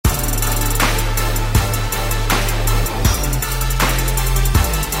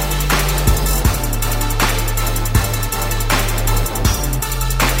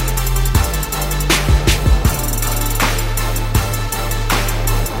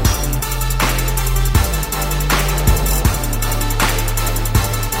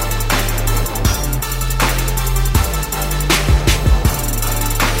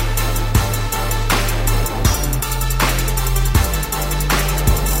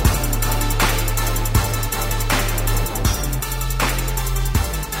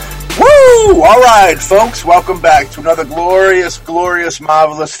Woo! All right, folks, welcome back to another glorious,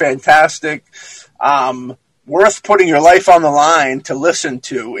 marvelous, fantastic, worth putting your life on the line to listen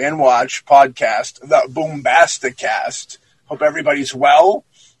to and watch podcast, the Boombasticast. Hope everybody's well.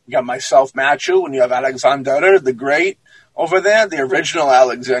 You got myself, Matthew, and you have Alexander the Great over there, the original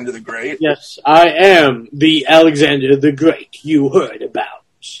Alexander the Great. Yes, I am the Alexander the Great you heard about.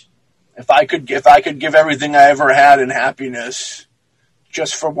 If I could give everything I ever had in happiness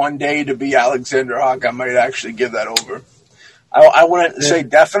just for one day to be Alexander Hawk, I might actually give that over. I wouldn't say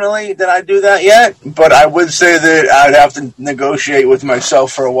definitely that I'd do that yet, but I would say that I'd have to negotiate with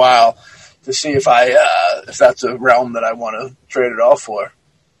myself for a while to see if that's a realm that I want to trade it all for.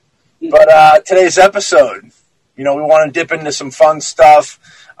 But today's episode, we want to dip into some fun stuff.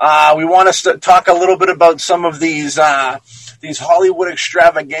 We want to talk a little bit about some of these Hollywood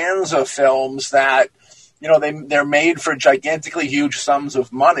extravaganza films that, they're made for gigantically huge sums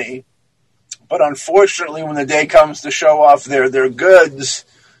of money. But unfortunately, when the day comes to show off their goods,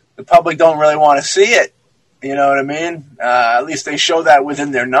 the public don't really want to see it. You know what I mean? At least they show that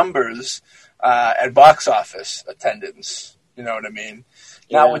within their numbers at box office attendance. You know what I mean?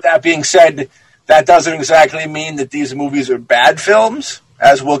 Yeah. Now, with that being said, that doesn't exactly mean that these movies are bad films,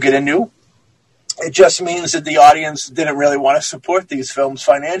 as we'll get into. It just means that the audience didn't really want to support these films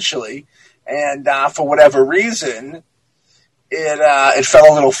financially. And for whatever reason, it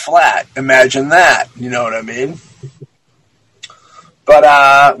fell a little flat. Imagine that. You know what I mean?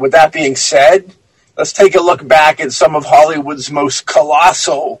 But with that being said, let's take a look back at some of Hollywood's most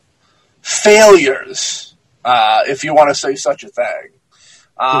colossal failures, if you want to say such a thing.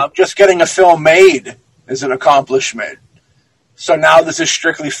 Just getting a film made is an accomplishment. So now this is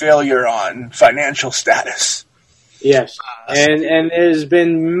strictly failure on financial status. Yes, and there's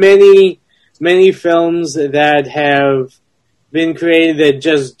been many films that have been created that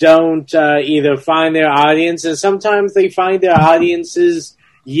just don't either find their audience, and sometimes they find their audiences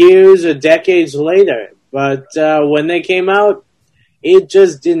years or decades later. But when they came out, it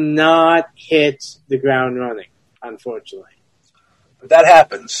just did not hit the ground running, unfortunately. But that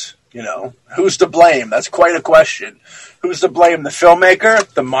happens, Who's to blame? That's quite a question. Who's to blame? The filmmaker,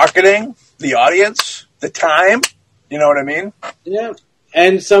 the marketing, the audience, the time? You know what I mean? Yeah.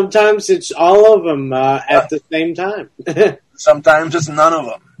 And sometimes it's all of them at the same time. Sometimes it's none of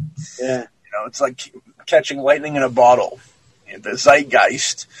them. Yeah. It's like catching lightning in a bottle. The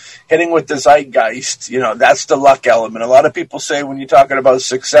zeitgeist. Hitting with the zeitgeist, that's the luck element. A lot of people say when you're talking about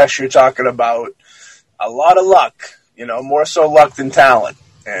success, you're talking about a lot of luck. More so luck than talent.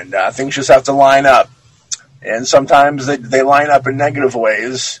 And things just have to line up. And sometimes they line up in negative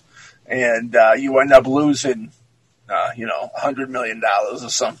ways. And you end up losing $100 million or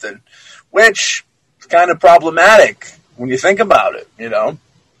something, which is kind of problematic when you think about it,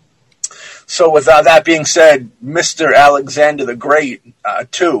 So with that being said, Mr. Alexander the Great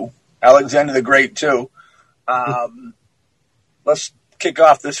 2, Alexander the Great 2, let's kick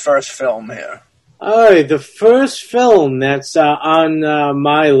off this first film here. All right, the first film that's on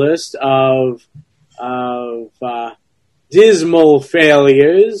my list of dismal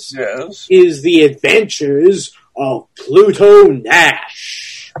failures is The Adventures of Pluto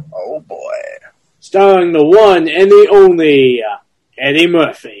Nash. Oh, boy. Starring the one and the only Eddie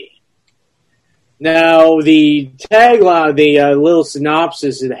Murphy. Now, the tagline, the little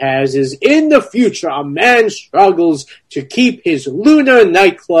synopsis it has is, in the future, a man struggles to keep his lunar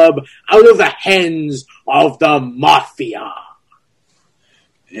nightclub out of the hands of the mafia.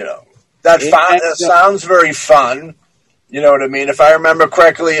 That sounds very fun. You know what I mean? If I remember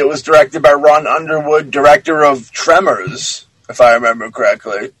correctly, it was directed by Ron Underwood, director of Tremors, if I remember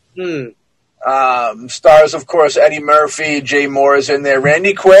correctly. Stars, of course, Eddie Murphy, Jay Moore is in there.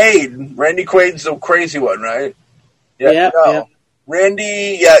 Randy Quaid. Randy Quaid's the crazy one, right? Yeah.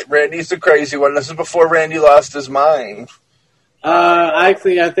 Randy's the crazy one. This is before Randy lost his mind.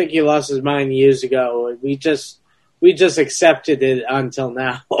 Actually, I think he lost his mind years ago. We just accepted it until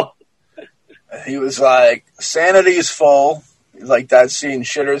now. He was like, sanity's full. Like that scene,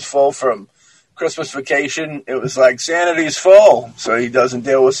 Shitter's full from Christmas Vacation. It was like, sanity's full, so he doesn't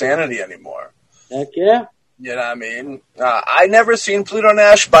deal with sanity anymore. Heck yeah. You know what I mean? I never seen Pluto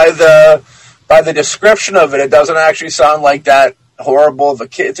Nash. By the description of it, it doesn't actually sound like that horrible of a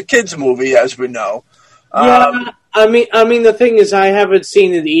kid. It's a kid's movie, as we know. Yeah, I mean, the thing is, I haven't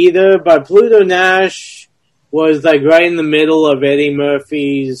seen it either, but Pluto Nash was like right in the middle of Eddie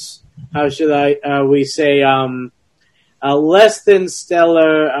Murphy's, how should we say, less than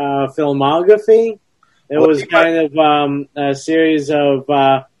stellar filmography. It was kind of a series of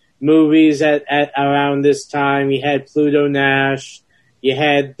movies at around this time. You had Pluto Nash. You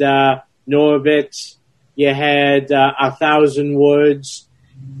had Norbit. You had 1,000 Words.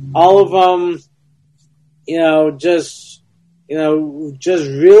 All of them, just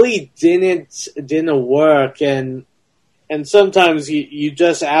really didn't work, and sometimes you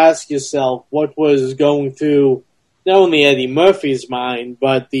just ask yourself what was going through not only Eddie Murphy's mind,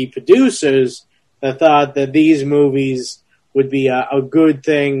 but the producers that thought that these movies would be a good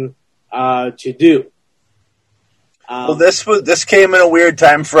thing to do. Well, this came in a weird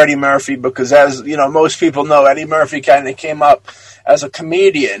time for Eddie Murphy because, as most people know, Eddie Murphy kind of came up as a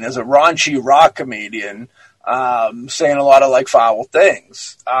comedian, as a raunchy rock comedian, saying a lot of like foul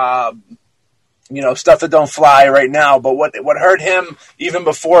things, stuff that don't fly right now. But what hurt him even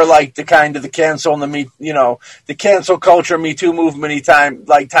before like the cancel and the cancel culture, Me Too movement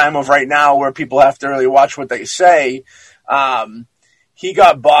time of right now, where people have to really watch what they say. He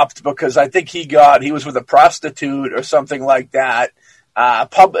got bopped because I think he was with a prostitute or something like that,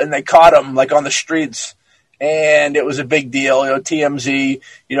 and they caught him like on the streets, and it was a big deal. TMZ,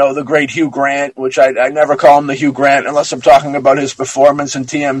 the great Hugh Grant, which I never call him the Hugh Grant unless I'm talking about his performance in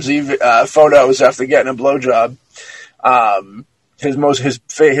TMZ photos after getting a blowjob.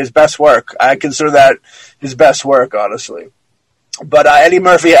 His best work. I consider that his best work, honestly. But Eddie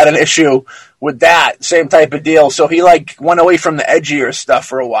Murphy had an issue with that same type of deal, so he went away from the edgier stuff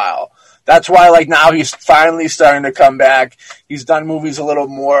for a while. That's why now he's finally starting to come back. He's done movies a little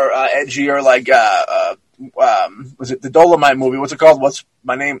more edgier, was it the Dolomite movie? What's it called? What's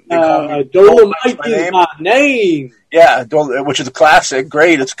my name? Dolomite is my name. Yeah, which is a classic.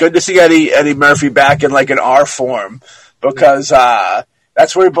 Great. It's good to see Eddie Murphy back in an R form because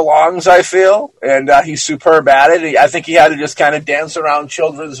that's where he belongs, I feel, and he's superb at it. I think he had to just kind of dance around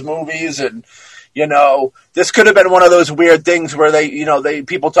children's movies, and this could have been one of those weird things where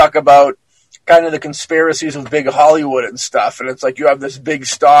people talk about kind of the conspiracies of big Hollywood and stuff, and it's like you have this big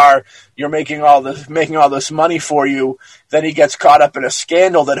star, you're making all this money for you, then he gets caught up in a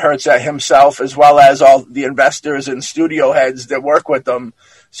scandal that hurts at himself as well as all the investors and studio heads that work with them.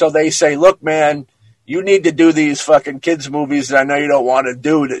 So they say, look, man, you need to do these fucking kids movies that I know you don't want to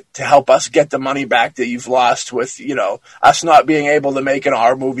do to help us get the money back that you've lost with, us not being able to make an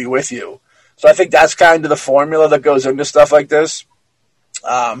R movie with you. So I think that's kind of the formula that goes into stuff like this.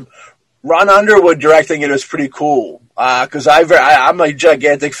 Ron Underwood directing it is pretty cool because I'm a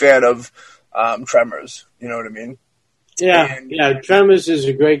gigantic fan of Tremors. You know what I mean? Yeah. Tremors is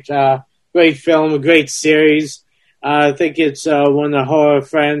a great film, a great series. I think it's one of the horror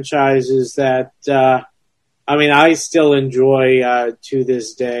franchises that I still enjoy to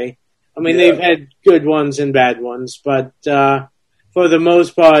this day. They've had good ones and bad ones, but for the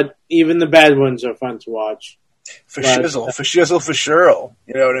most part, even the bad ones are fun to watch. For shizzle, for sure.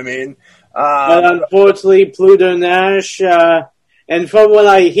 You know what I mean? But unfortunately, Pluto Nash, and from what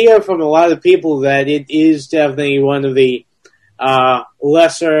I hear from a lot of people, that it is definitely one of the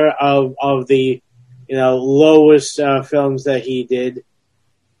lesser of the lowest films that he did.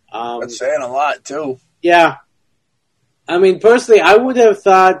 That's saying a lot too. Yeah, personally, I would have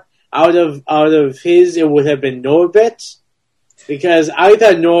thought out of his, it would have been Norbit, because I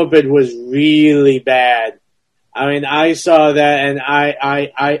thought Norbit was really bad. I saw that and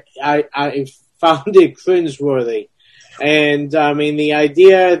I found it cringeworthy. And the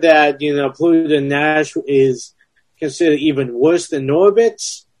idea that Pluto Nash is considered even worse than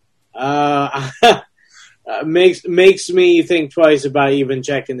Norbit makes me think twice about even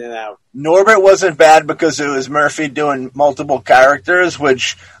checking it out. Norbit wasn't bad because it was Murphy doing multiple characters,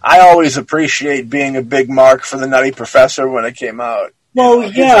 which I always appreciate being a big mark for the Nutty Professor when it came out. Well,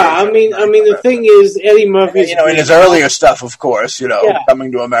 yeah, the thing is, Eddie Murphy's... in his earlier stuff, of course,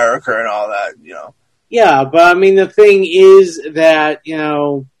 Coming to America and all that, Yeah, but the thing is that,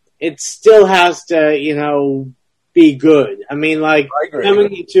 it still has to, be good. Coming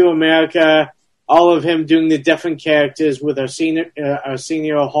to America, all of him doing the different characters with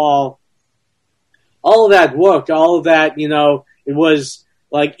Arsenio Hall, all of that worked. All of that, it was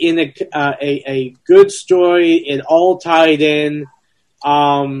in a good story. It all tied in.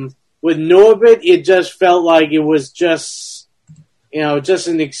 With Norbit, it just felt like it was just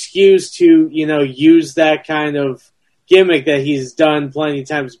an excuse to, use that kind of gimmick that he's done plenty of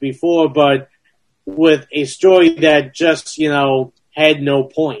times before, but with a story that just, had no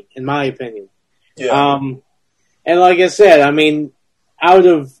point, in my opinion. Yeah. And like I said, out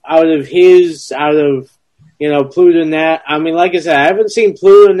of Pluto Nash, like I said, I haven't seen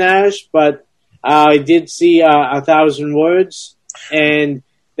Pluto Nash, but I did see 1,000 Words. And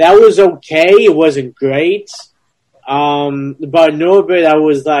that was okay. It wasn't great. But Norbit, I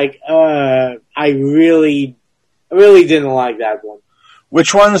was like, I really didn't like that one.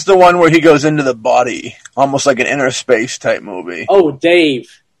 Which one's the one where he goes into the body, almost like an Inner Space type movie? Oh,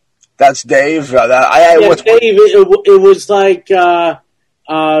 Dave. That's Dave. Dave. It was like, you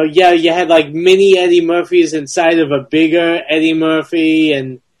had like mini Eddie Murphys inside of a bigger Eddie Murphy,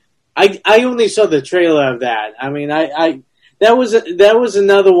 and I only saw the trailer of that. I mean, that was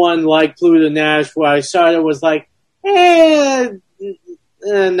another one like Pluto Nash where I saw it was like,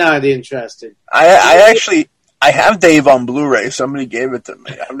 not interested. I have Dave on Blu-ray. Somebody gave it to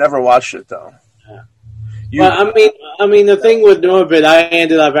me. I've never watched it though. Well, I mean, the thing with Norbit, I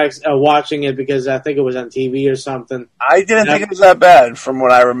ended up watching it because I think it was on TV or something. I didn't think it was that bad, from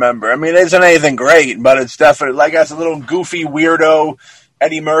what I remember. I mean, it isn't anything great, but it's definitely like it's a little goofy weirdo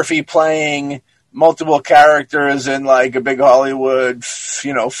Eddie Murphy playing multiple characters in like a big Hollywood,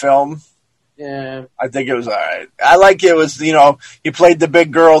 film. Yeah, I think it was all right. I like it was, he played the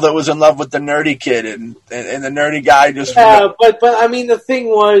big girl that was in love with the nerdy kid, and the nerdy guy just. Yeah, but I mean, the thing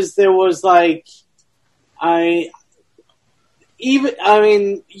was, there was like.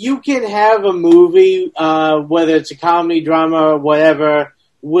 You can have a movie, whether it's a comedy, drama, or whatever,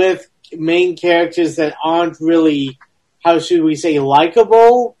 with main characters that aren't really, how should we say,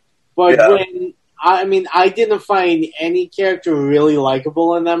 likable. But I didn't find any character really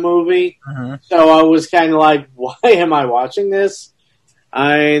likable in that movie. Mm-hmm. So I was kind of like, why am I watching this?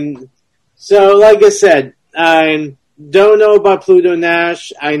 And so, like I said, don't know about Pluto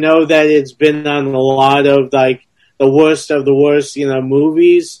Nash. I know that it's been on a lot of like the worst of the worst,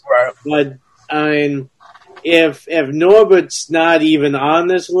 movies. Right. But if Norbert's not even on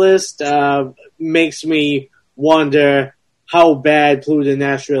this list, makes me wonder how bad Pluto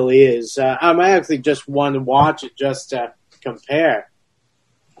Nash really is. I might actually just want to watch it just to compare.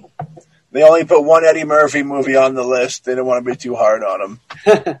 They only put one Eddie Murphy movie on the list. They didn't want to be too hard on him.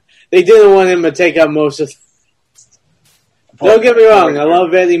 They didn't want him to take up most of. Don't get me wrong, I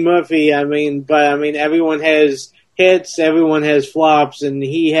love Eddie Murphy, but everyone has hits, everyone has flops, and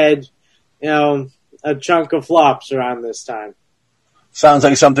he had, a chunk of flops around this time. Sounds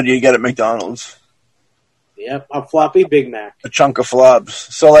like something you get at McDonald's. Yep, a floppy Big Mac. A chunk of flops.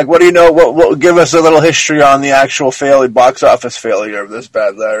 So, what do you know? What give us a little history on the actual box office failure of this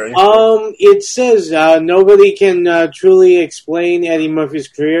bad Larry? It says nobody can truly explain Eddie Murphy's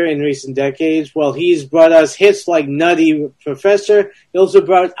career in recent decades. While he's brought us hits like Nutty Professor, he also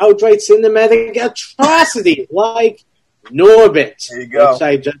brought outright cinematic atrocity like Norbit, there you go. which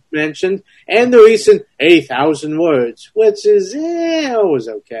I just mentioned, and the recent 8,000 Words, which is always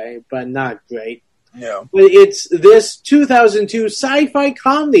okay, but not great. Yeah. But it's this 2002 sci-fi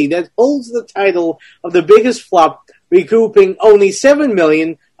comedy that holds the title of the biggest flop, recouping only $7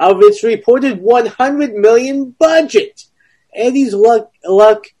 million of its reported $100 million budget. Eddie's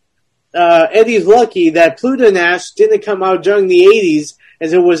lucky that Pluto Nash didn't come out during the 80s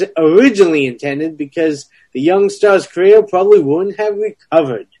as it was originally intended, because the young star's career probably wouldn't have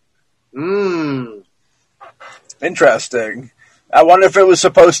recovered. Interesting. I wonder if it was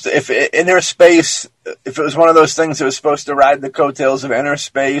supposed to, if Inner Space, if it was one of those things that was supposed to ride the coattails of Inner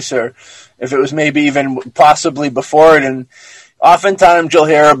Space, or if it was maybe even possibly before it. And oftentimes you'll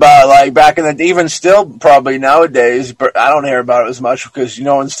hear about, like, back in the, even still probably nowadays, but I don't hear about it as much because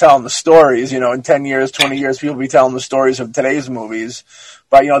no one's telling the stories. In 10 years, 20 years, people will be telling the stories of today's movies.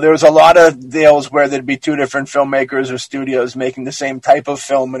 But, there was a lot of deals where there'd be two different filmmakers or studios making the same type of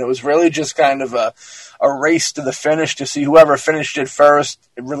film, and it was really just kind of a race to the finish to see whoever finished it first,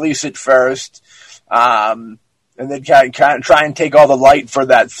 release it first, and then kind of try and take all the light for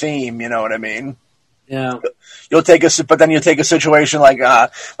that theme, you know what I mean? Yeah. But then you take a situation like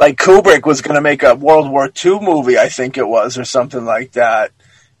Kubrick was going to make a World War II movie, I think it was, or something like that,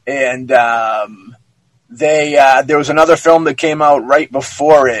 and there was another film that came out right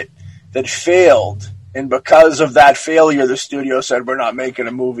before it that failed, and because of that failure, the studio said, we're not making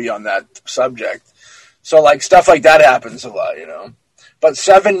a movie on that subject. So, stuff like that happens a lot, But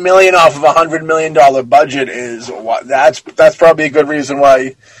 $7 million off of a $100 million budget that's probably a good reason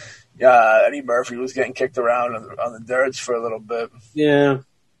why Eddie Murphy was getting kicked around on the dirts for a little bit. Yeah.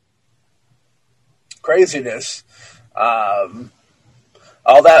 Craziness. I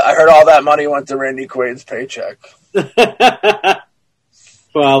heard all that money went to Randy Quaid's paycheck.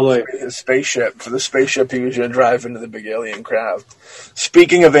 Probably. His spaceship, for the spaceship he was going to drive into the big alien craft.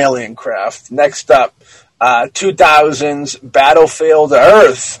 Speaking of alien craft, next up, 2000's Battlefield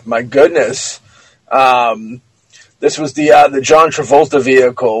Earth. My goodness. This was the John Travolta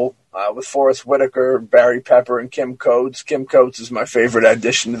vehicle with Forrest Whitaker, Barry Pepper, and Kim Coates. Kim Coates is my favorite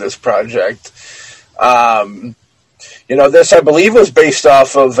addition to this project. This, I believe, was based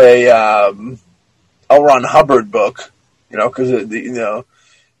off of a L. Ron Hubbard book. because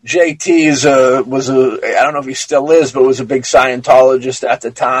JT was I don't know if he still is, but was a big Scientologist at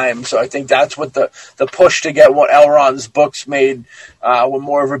the time. So I think that's what the push to get what L. Ron's books made were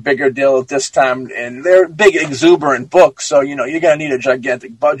more of a bigger deal at this time. And they're big, exuberant books, so you're going to need a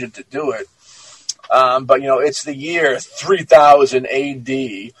gigantic budget to do it. But it's the year 3000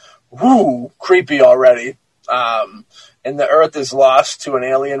 A.D. Woo, creepy already. And the Earth is lost to an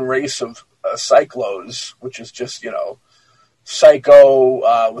alien race of cyclos, which is just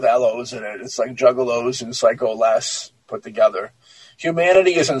psycho with LOs in it. It's like juggalos and psycho-less put together.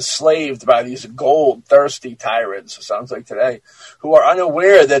 Humanity is enslaved by these gold-thirsty tyrants, sounds like today, who are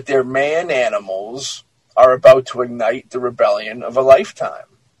unaware that their man-animals are about to ignite the rebellion of a lifetime.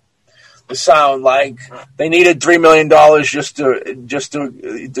 They sound like they needed $3 million just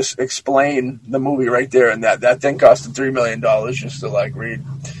to explain the movie right there, and that thing costed $3 million just to read.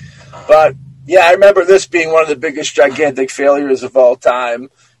 But yeah, I remember this being one of the biggest gigantic failures of all time.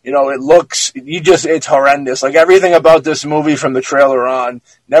 It's horrendous. Like everything about this movie from the trailer on,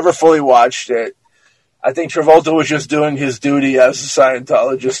 never fully watched it. I think Travolta was just doing his duty as a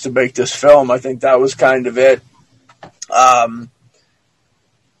Scientologist to make this film. I think that was kind of it.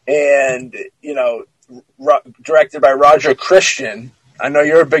 Directed by Roger Christian. I know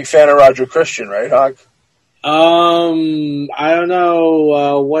you're a big fan of Roger Christian, right, Hawk? I don't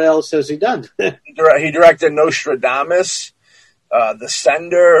know. What else has he done? He directed Nostradamus, The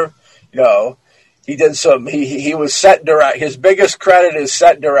Sender. He did some. He was set direct. His biggest credit is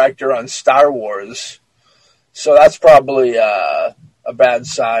set director on Star Wars. So that's probably a bad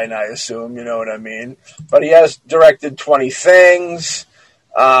sign, I assume. You know what I mean? But he has directed 20 things.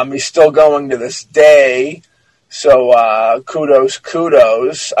 He's still going to this day. So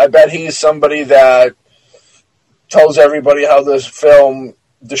kudos. I bet he's somebody that tells everybody how this film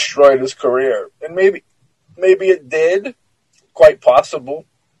destroyed his career. And maybe it did. Quite possible.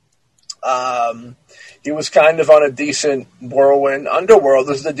 He was kind of on a decent whirlwind. Underworld,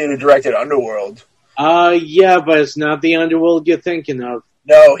 this is the dude who directed Underworld. Yeah, but it's not the Underworld you're thinking of.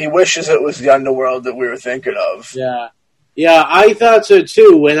 No, he wishes it was the Underworld that we were thinking of. Yeah, I thought so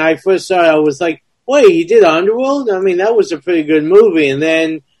too. When I first saw it, I was like, wait, he did Underworld? I mean, that was a pretty good movie. And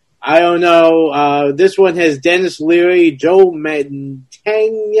then, I don't know, this one has Dennis Leary, Joe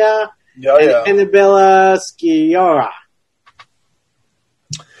Mantegna, and Annabella Sciorra.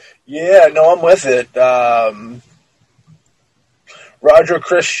 Yeah, no, I'm with it. Roger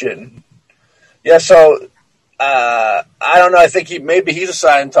Christian. Yeah, so I don't know. I think maybe he's a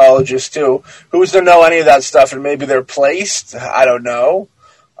Scientologist too. Who's to know any of that stuff? And maybe they're placed. I don't know.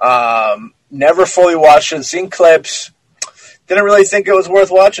 Never fully watched it. Seen clips. Didn't really think it was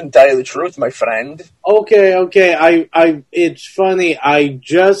worth watching. To tell you the truth, my friend. Okay. I. It's funny. I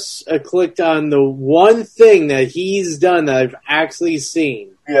just clicked on the one thing that he's done that I've actually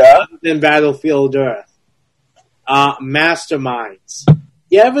seen. Yeah. In Battlefield Earth. Masterminds.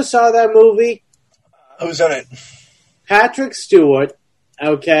 You ever saw that movie? Who's in it? Patrick Stewart,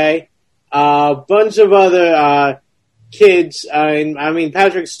 okay. Bunch of other kids. I mean,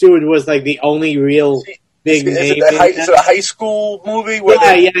 Patrick Stewart was like the only real big name. Is it a high school movie?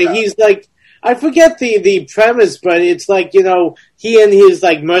 Yeah. He's like, I forget the premise, but it's like, he and his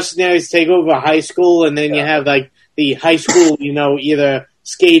like mercenaries take over high school, and then you have like the high school, either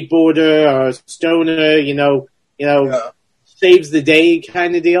skateboarder or stoner, saves the day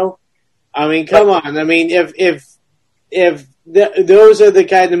kind of deal. I mean, come on. I mean, if those are the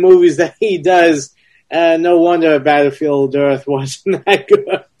kind of movies that he does, no wonder Battlefield Earth wasn't that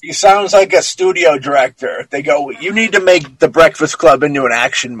good. He sounds like a studio director. They go, you need to make The Breakfast Club into an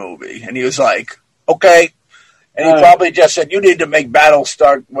action movie. And he was like, okay. And he probably just said, you need to make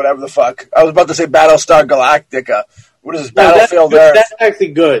Battlestar, whatever the fuck. I was about to say Battlestar Galactica. What is this, Battlefield Earth? That's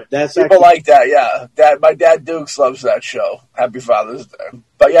actually good. People like that, yeah. My dad Dukes loves that show. Happy Father's Day.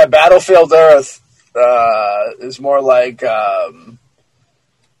 But yeah, Battlefield Earth is more like, I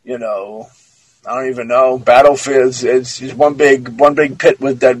don't even know. Battlefield it's just one big pit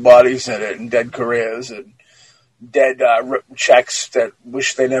with dead bodies in it, and dead careers, and dead checks that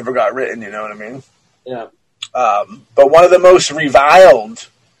wish they never got written. You know what I mean? Yeah. But one of the most reviled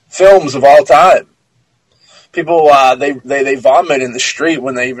films of all time. People, they vomit in the street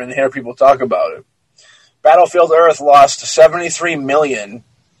when they even hear people talk about it. Battlefield Earth lost $73 million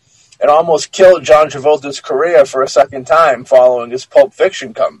and almost killed John Travolta's career for a second time following his Pulp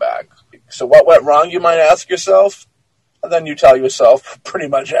Fiction comeback. So what went wrong, you might ask yourself? And then you tell yourself pretty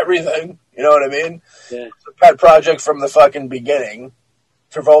much everything. You know what I mean? Yeah. It's a pet project from the fucking beginning.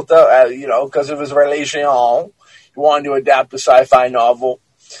 Travolta, because of his relation, he wanted to adapt a sci-fi novel.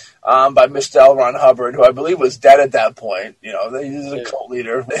 by Mr. L. Ron Hubbard, who I believe was dead at that point. You know, he's a cult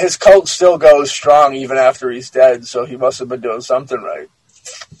leader. His cult still goes strong even after he's dead, so he must have been doing something right.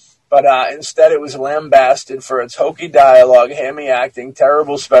 But instead, it was lambasted for its hokey dialogue, hammy acting,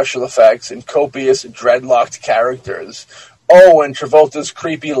 terrible special effects, and copious dreadlocked characters. Oh, and Travolta's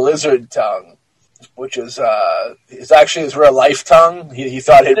creepy lizard tongue, which is actually his real life tongue. He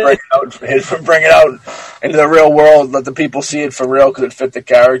thought he'd bring it out into the real world, let the people see it for real because it fit the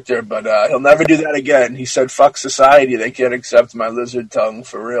character. But he'll never do that again. He said, "Fuck society; they can't accept my lizard tongue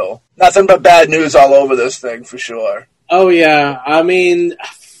for real." Nothing but bad news all over this thing for sure. Oh yeah, I mean,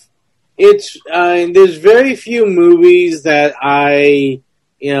 it's there's very few movies that I,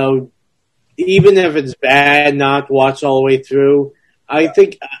 even if it's bad, not watch all the way through. I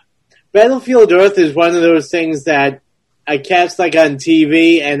think Battlefield Earth is one of those things that I catch like on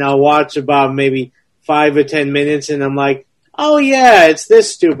TV and I'll watch about maybe 5 or 10 minutes and I'm like, oh yeah, it's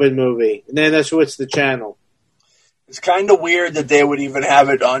this stupid movie. And then I switch the channel. It's kind of weird that they would even have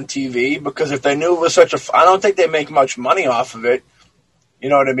it on TV because if they knew it was I don't think they make much money off of it. You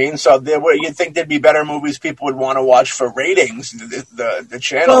know what I mean? So you'd think there'd be better movies people would want to watch for ratings, the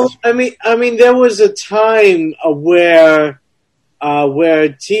channels. Well, I mean, there was a time where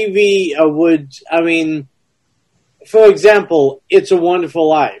TV for example, It's a Wonderful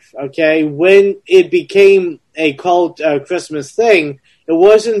Life, okay? When it became a cult Christmas thing, it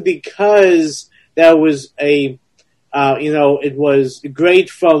wasn't because that was it was great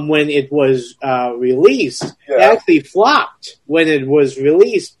from when it was released. Yeah. It actually flopped when it was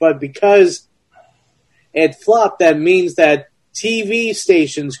released, but because it flopped, that means that TV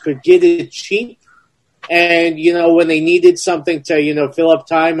stations could get it cheap. And, when they needed something to, fill up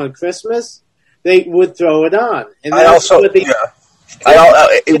time on Christmas, they would throw it on. And a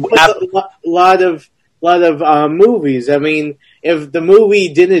lot of movies. I mean, if the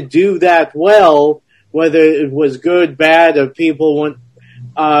movie didn't do that well, whether it was good, bad, or people want,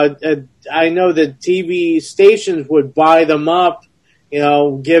 I know that TV stations would buy them up,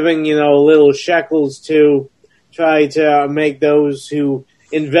 giving, little shekels to try to make those who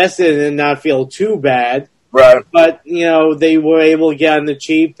invested in it not feel too bad. Right. But, they were able to get on the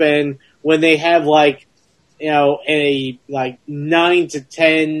cheap, and when they have, a 9 to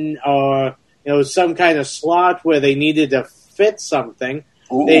 10 or, some kind of slot where they needed to fit something,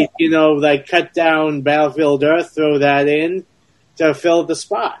 ooh, they, cut down Battlefield Earth, throw that in to fill the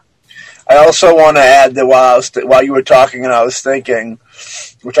spot. I also want to add that while you were talking and I was thinking,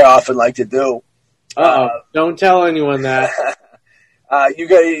 which I often like to do. Don't tell anyone that.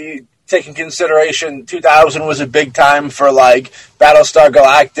 You take in consideration 2000 was a big time for Battlestar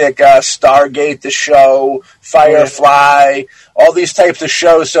Galactica, Stargate, the show, Firefly, all these types of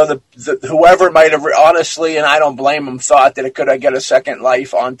shows. So whoever might have honestly, and I don't blame them, thought that it could get a second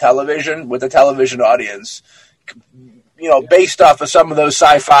life on television with a television audience. Based off of some of those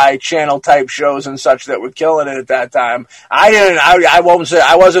sci-fi channel type shows and such that were killing it at that time. I won't say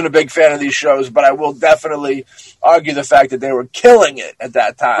I wasn't a big fan of these shows, but I will definitely argue the fact that they were killing it at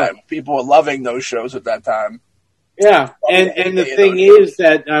that time. People were loving those shows at that time. Yeah, and the thing is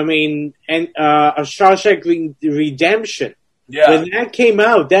that, a Shawshank Redemption, when that came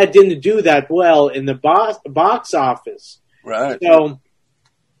out, that didn't do that well in the box office. Right. So,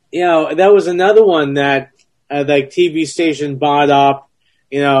 that was another one that TV station bought up,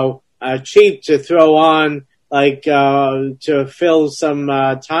 cheap to throw on, to fill some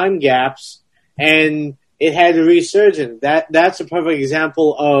time gaps, and it had a resurgence. That's a perfect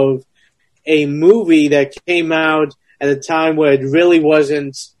example of a movie that came out at a time where it really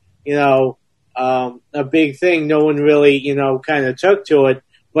wasn't, a big thing. No one really, kind of took to it.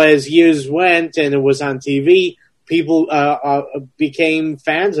 But as years went and it was on TV, people became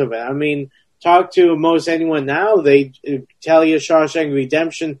fans of it. I mean, talk to most anyone now, they tell you Shawshank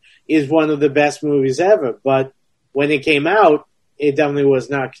Redemption is one of the best movies ever. But when it came out, it definitely was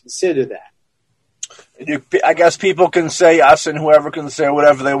not considered that. I guess people can say, us and whoever can say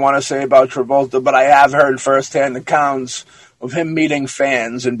whatever they want to say about Travolta, but I have heard firsthand accounts of him meeting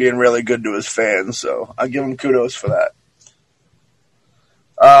fans and being really good to his fans. So I'll give him kudos for that.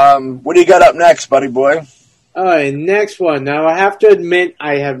 What do you got up next, buddy boy? All right, next one. Now, I have to admit,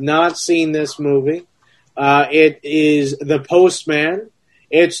 I have not seen this movie. It is The Postman.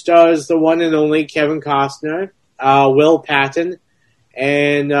 It stars the one and only Kevin Costner, Will Patton,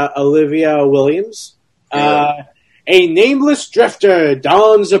 and Olivia Williams. A nameless drifter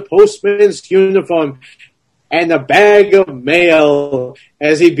dons a postman's uniform and a bag of mail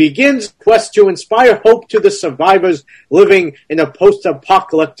as he begins a quest to inspire hope to the survivors living in a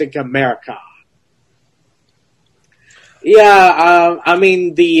post-apocalyptic America. Yeah, I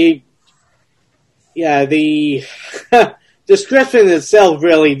mean the description itself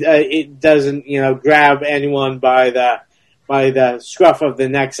really it doesn't grab anyone by the scruff of the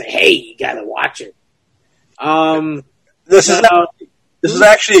neck. Say, hey, you gotta watch it. This is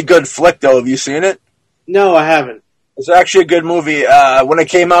actually a good flick, though. Have you seen it? No, I haven't. It's actually a good movie. When it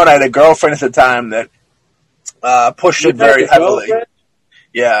came out, I had a girlfriend at the time that pushed it very heavily. Girlfriend?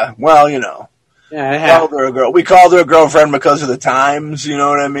 Yeah, well, Yeah, we called her a girlfriend because of the times. You know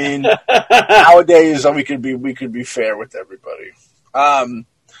what I mean? Nowadays, we could be fair with everybody.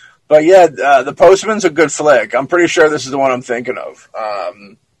 But yeah, The Postman's a good flick. I'm pretty sure this is the one I'm thinking of.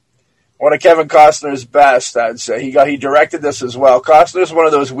 One of Kevin Costner's best, I'd say. He directed this as well. Costner's one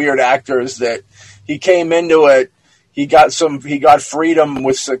of those weird actors that he came into it. He got freedom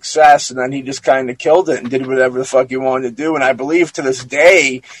with success, and then he just kind of killed it and did whatever the fuck he wanted to do. And I believe to this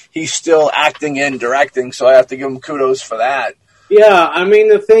day he's still acting and directing, so I have to give him kudos for that. Yeah, I mean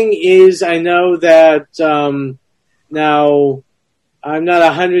the thing is, I know that now I'm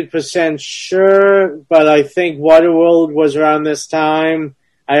not 100% sure, but I think Waterworld was around this time.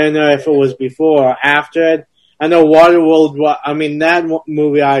 I don't know if it was before or after it. I know Waterworld. I mean that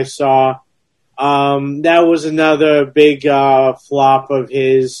movie I saw. That was another big flop of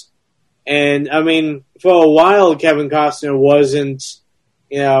his, and I mean, for a while, Kevin Costner wasn't,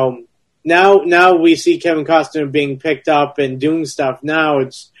 Now we see Kevin Costner being picked up and doing stuff. Now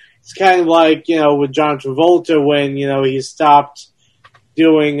it's kind of like with John Travolta when he stopped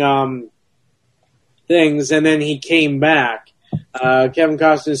doing things and then he came back. Kevin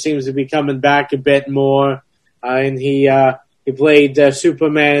Costner seems to be coming back a bit more, and he played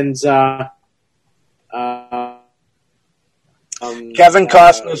Superman's. Kevin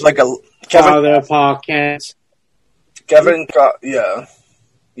Costner's like a father, Paul Kent.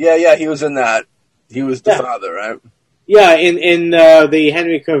 Yeah, he was in that. He was the father, right? Yeah, in the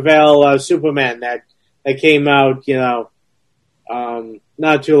Henry Cavill Superman that came out,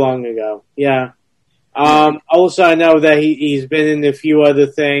 not too long ago. Yeah. Also, I know that he's been in a few other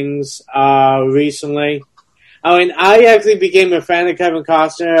things recently. I mean, I actually became a fan of Kevin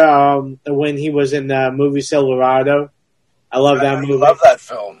Costner when he was in the movie Silverado. I love that movie. I love that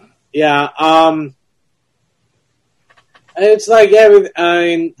film. Yeah. It's like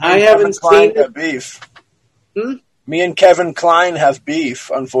I haven't seen have beef. Me and Kevin Kline have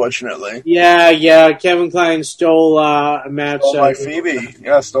beef, unfortunately. Yeah. Kevin Kline stole a match. Stole my Phoebe.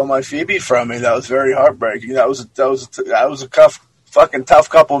 Yeah, stole my Phoebe from me. That was very heartbreaking. That was a fucking tough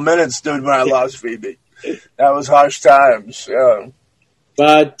couple minutes, dude. When I lost Phoebe, that was harsh times. Yeah.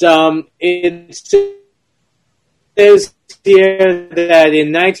 But it says here that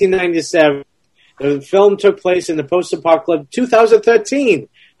in 1997, the film took place in the post-apocalyptic 2013.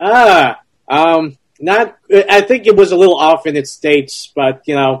 I think it was a little off in its dates, but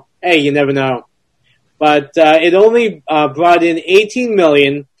hey, you never know. But it only brought in $18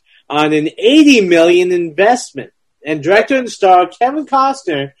 million on an $80 million investment, and director and star Kevin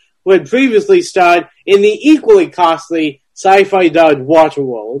Costner, who had previously starred in the equally costly sci-fi dud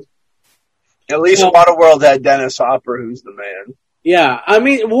Waterworld. At least Waterworld had Dennis Hopper, who's the man. Yeah, I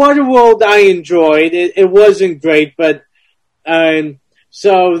mean, Waterworld I enjoyed. It wasn't great, but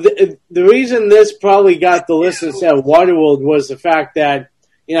so the reason this probably got the listeners at Waterworld was the fact that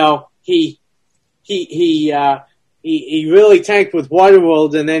he really tanked with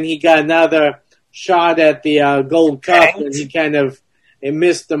Waterworld, and then he got another shot at the Gold Cup, and he kind of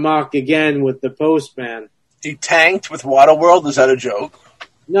missed the mark again with The Postman. He tanked with Waterworld? Is that a joke?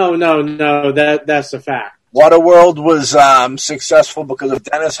 No, that's a fact. Waterworld was successful because of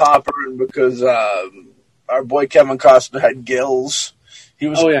Dennis Hopper and because our boy Kevin Costner had gills. He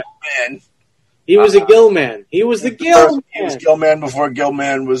was a man. He was a gill man. He was the gill man. He was gill man before gill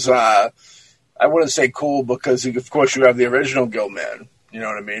man was, I wouldn't say cool because, of course, you have the original gill man. You know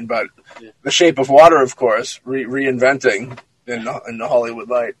what I mean? But The Shape of Water, of course, reinventing in the Hollywood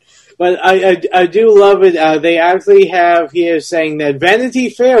light. But I do love it. They actually have here saying that Vanity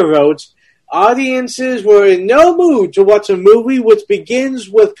Fair wrote, audiences were in no mood to watch a movie which begins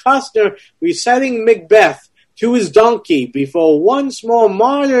with Costner reciting Macbeth to his donkey before once more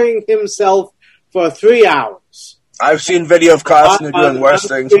martyring himself for 3 hours. I've seen video of Costner doing worse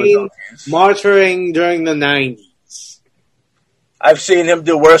things with donkeys. Martyring during the 90s. I've seen him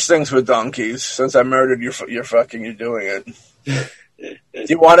do worse things with donkeys. Since I murdered you're doing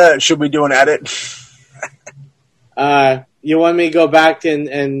it. Should we do an edit? You want me to go back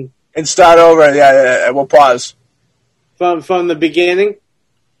and start over? Yeah, we'll pause. From the beginning?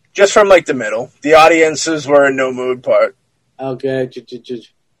 Just from the middle. The audiences were in no mood part. Okay.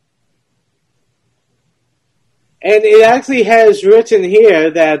 And it actually has written here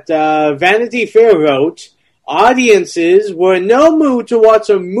that Vanity Fair wrote, audiences were in no mood to watch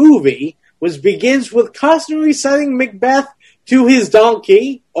a movie which begins with Costner reciting Macbeth to his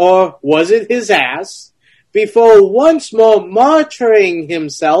donkey, or was it his ass, before once more martyring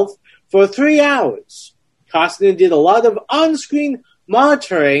himself for 3 hours. Costner did a lot of on-screen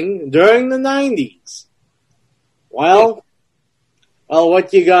martyring during the 90s. Well,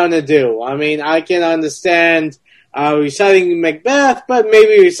 what you gonna do? I mean, I can understand reciting Macbeth, but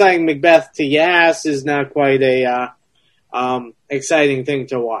maybe reciting Macbeth to your ass is not quite a exciting thing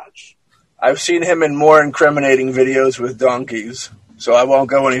to watch. I've seen him in more incriminating videos with donkeys, so I won't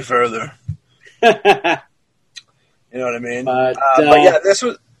go any further. You know what I mean? But yeah,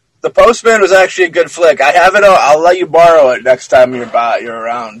 The Postman was actually a good flick. I have it. I'll let you borrow it next time you're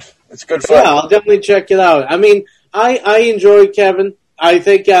around. It's a good flick. Yeah, I'll definitely check it out. I mean, I enjoy Kevin. I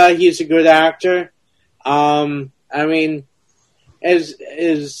think he's a good actor. I mean, as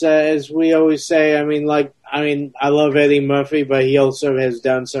we always say, I mean, I love Eddie Murphy, but he also has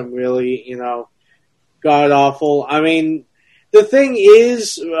done some really, god awful. I mean, the thing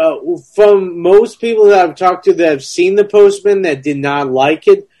is, from most people that I've talked to that have seen The Postman that did not like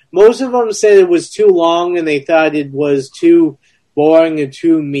it, most of them said it was too long and they thought it was too boring and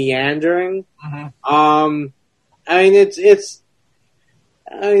too meandering. Mm-hmm.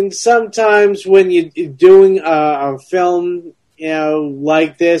 I mean, sometimes when you're doing a film,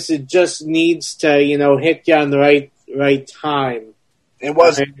 like this, it just needs to, hit you on the right time. It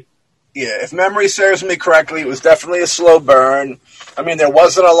was, yeah, if memory serves me correctly, it was definitely a slow burn. I mean, there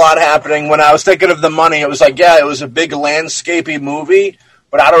wasn't a lot happening. When I was thinking of the money, it was like, yeah, it was a big landscapey movie,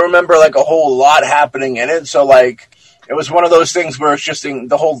 but I don't remember, a whole lot happening in it. So, it was one of those things where it's just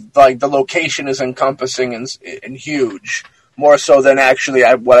the whole, the location is encompassing and huge, more so than actually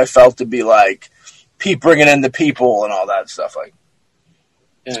what I felt to be, bringing in the people and all that stuff.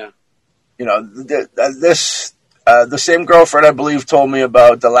 Yeah. The same girlfriend, I believe, told me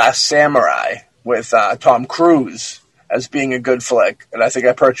about The Last Samurai with Tom Cruise as being a good flick, and I think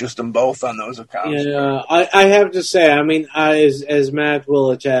I purchased them both on those accounts. Yeah, I have to say, I mean, as Matt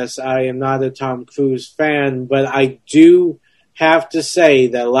will attest, I am not a Tom Cruise fan, but I do have to say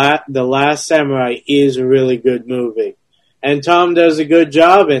that The Last Samurai is a really good movie, and Tom does a good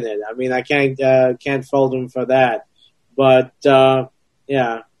job in it. I mean, I can't fault him for that, but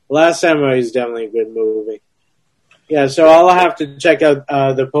yeah, Last Samurai is definitely a good movie. Yeah, so I'll have to check out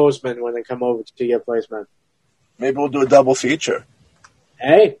The Postman when I come over to your place, man. Maybe we'll do a double feature.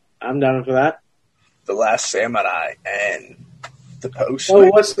 Hey, I'm down for that. The Last Samurai and The Postman. Oh,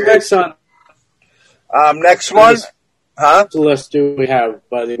 what's the next one? Next one? Huh? What list do we have,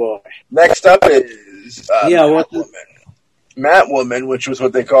 buddy boy? Next up is Matwoman, which was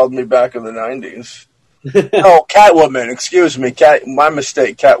what they called me back in the 90s. Oh, Catwoman, excuse me. My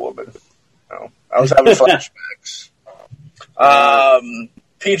mistake, Catwoman. No, I was having flashbacks.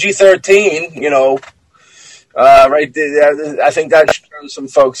 PG-13, right there. I think that turned some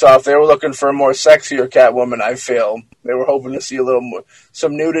folks off. They were looking for a more sexier Catwoman, I feel. They were hoping to see a little more,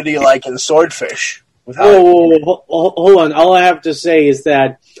 some nudity like in Swordfish. Hold on. All I have to say is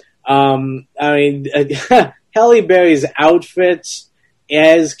that, Halle Berry's outfit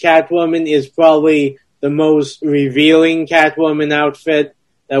as Catwoman is probably the most revealing Catwoman outfit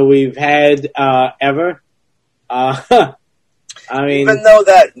that we've had ever. Even though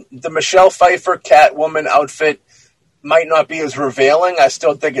that the Michelle Pfeiffer Catwoman outfit might not be as revealing, I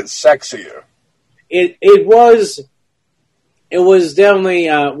still think it's sexier. It was definitely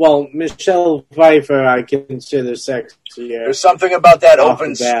Michelle Pfeiffer I consider sexier. There's something about that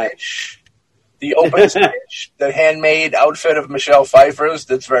open stitch, the open stitch, the handmade outfit of Michelle Pfeiffer's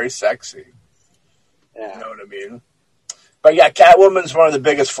that's very sexy. Yeah. You know what I mean? But yeah, Catwoman's one of the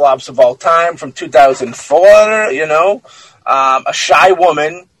biggest flops of all time from 2004, a shy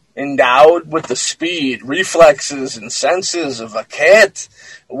woman endowed with the speed, reflexes, and senses of a cat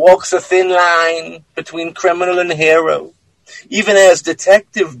walks a thin line between criminal and hero, even as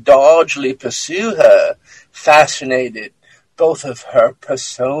Detective Dodgley pursue her, fascinated both of her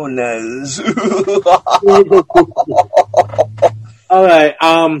personas. All right,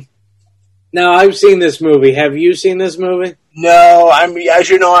 now I've seen this movie. Have you seen this movie? No, as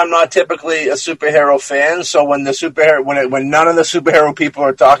you know, I'm not typically a superhero fan. So when when none of the superhero people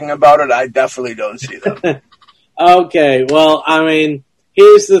are talking about it, I definitely don't see them. Okay, well,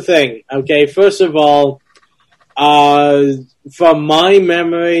 here's the thing. Okay, first of all, from my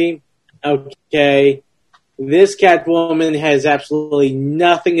memory, okay, this Catwoman has absolutely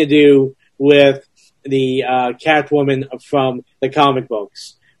nothing to do with the Catwoman from the comic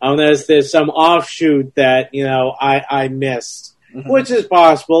books. unless there's some offshoot that, I missed, which is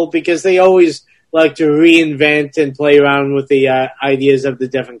possible because they always like to reinvent and play around with the ideas of the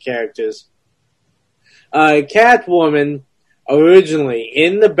different characters. Catwoman, originally,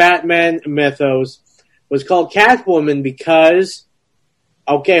 in the Batman mythos, was called Catwoman because,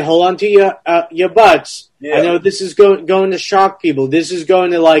 okay, hold on to your butts. Yeah. I know this is going to shock people. This is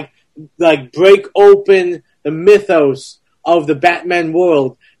going to like break open the mythos of the Batman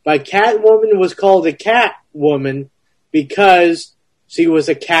world. But Catwoman was called a Catwoman because she was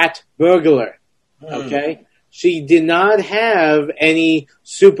a cat burglar. Okay? She did not have any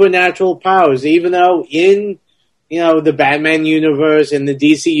supernatural powers, even though in, the Batman universe, in the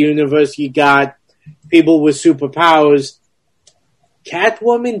DC universe, you got people with superpowers.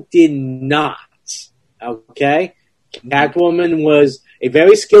 Catwoman did not. Okay? Catwoman was a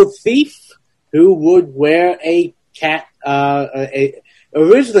very skilled thief who would wear a cat,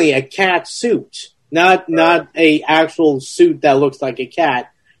 originally a cat suit. Not a actual suit that looks like a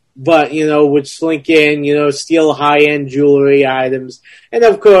cat, but, would slink in, steal high-end jewelry items. And,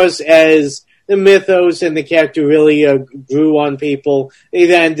 of course, as the mythos and the character really grew on people, they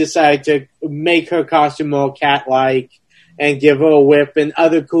then decided to make her costume more cat-like and give her a whip and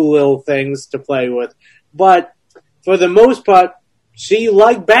other cool little things to play with. But for the most part, she,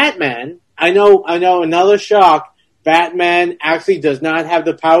 like Batman, I know another shock, Batman actually does not have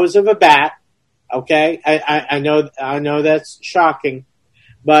the powers of a bat. Okay? I know that's shocking.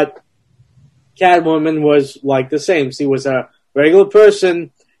 But Catwoman was like the same. She was a regular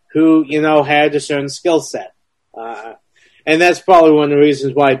person who, had a certain skill set. And that's probably one of the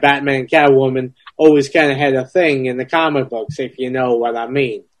reasons why Batman and Catwoman always kind of had a thing in the comic books, if you know what I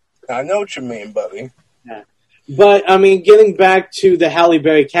mean. I know what you mean, buddy. Yeah. But, getting back to the Halle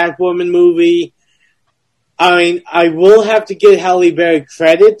Berry Catwoman movie, I will have to give Halle Berry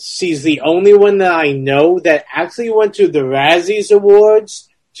credit. She's the only one that I know that actually went to the Razzies Awards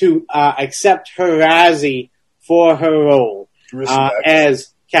to accept her Razzie for her role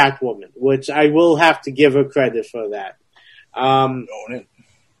as Catwoman, which I will have to give her credit for that.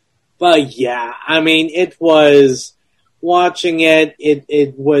 But yeah, it was, watching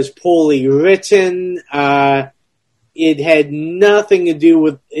it was poorly written. It had nothing to do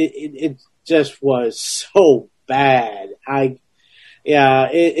with, it just was so bad.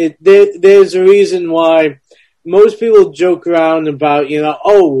 There's a reason why most people joke around about,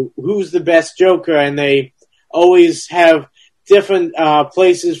 who's the best Joker, and they always have different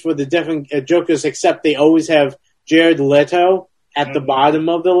places for the different Jokers, except they always have Jared Leto at the bottom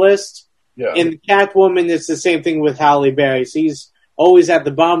of the list. Yeah. In Catwoman, it's the same thing with Halle Berry. She's always at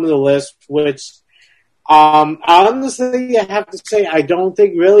the bottom of the list, which honestly, I have to say, I don't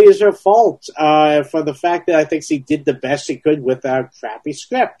think really is her fault for the fact that I think she did the best she could with a crappy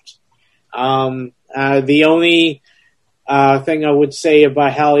script. The only thing I would say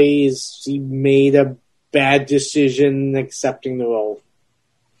about Halle is she made a bad decision accepting the role.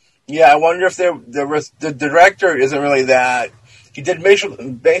 Yeah, I wonder if the director isn't really that. He did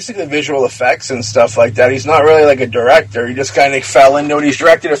basically visual effects and stuff like that. He's not really like a director. He just kind of fell into it. He's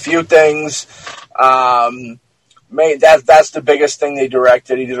directed a few things. That's the biggest thing they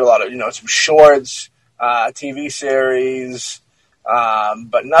directed. He did a lot of, some shorts, TV series,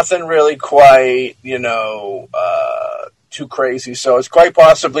 but nothing really quite, too crazy. So it's quite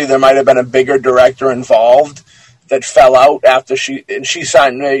possibly there might have been a bigger director involved that fell out after she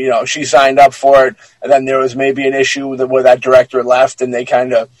signed up for it, and then there was maybe an issue where that director left, and they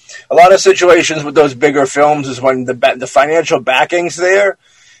a lot of situations with those bigger films is when the financial backing's there,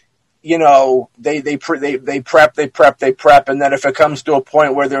 they prep, and then if it comes to a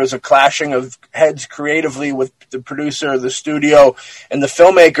point where there's a clashing of heads creatively with the producer, the studio, and the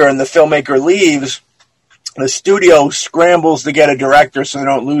filmmaker leaves, the studio scrambles to get a director so they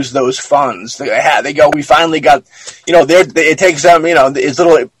don't lose those funds. They go, we finally got, it takes them, it's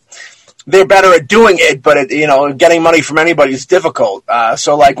they're better at doing it, but getting money from anybody is difficult.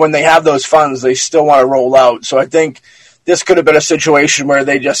 So like when they have those funds, they still want to roll out. So I think this could have been a situation where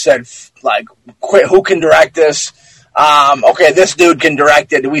they just said, like, quit, who can direct this? Okay, this dude can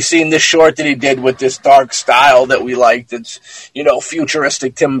direct it. We've seen this short that he did with this dark style that we liked. It's,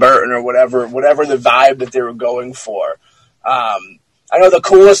 futuristic Tim Burton or whatever the vibe that they were going for. I know the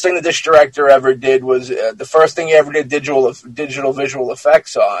coolest thing that this director ever did was, the first thing he ever did digital visual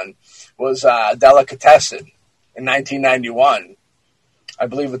effects on was Delicatessen in 1991. I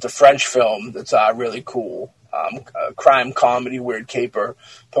believe it's a French film that's really cool. Crime comedy, weird caper,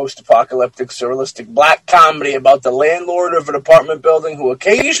 post-apocalyptic, surrealistic black comedy about the landlord of an apartment building who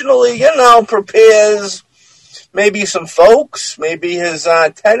occasionally, prepares maybe some folks, maybe his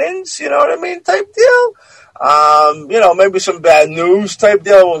tenants, you know what I mean, type deal. Maybe some bad news type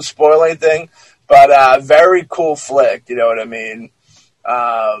deal. I won't spoil anything, but very cool flick, you know what I mean.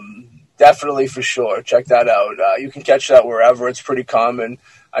 Definitely for sure. Check that out. You can catch that wherever. It's pretty common.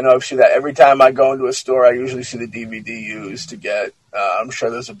 I know I've seen that every time I go into a store. I usually see the DVD used to get. I'm sure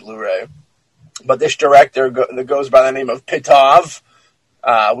there's a Blu-ray. But this director that goes by the name of Pitov,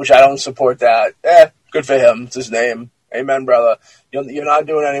 which I don't support that. Good for him. It's his name. Amen, brother. You're not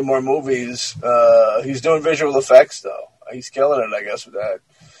doing any more movies. He's doing visual effects, though. He's killing it, I guess, with that.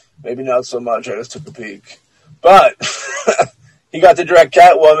 Maybe not so much. I just took a peek. But he got to direct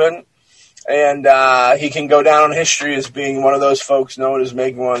Catwoman. And he can go down in history as being one of those folks known as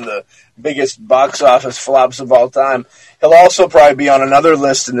making one of the biggest box office flops of all time. He'll also probably be on another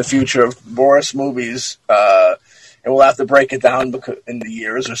list in the future of worst movies. And we'll have to break it down in the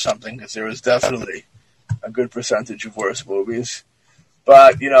years or something, because there is definitely a good percentage of worst movies.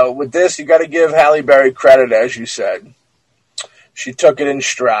 But, with this, you got to give Halle Berry credit, as you said. She took it in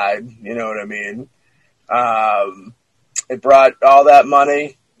stride, you know what I mean? It brought all that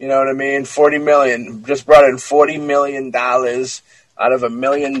money. You know what I mean? $40 million. Just brought in $40 million out of $1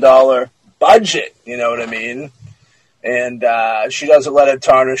 million budget. You know what I mean? And she doesn't let it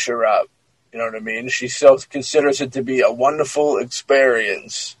tarnish her up. You know what I mean? She still considers it to be a wonderful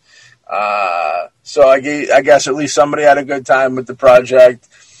experience. So I guess at least somebody had a good time with the project.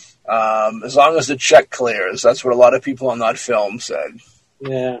 As long as the check clears. That's what a lot of people on that film said.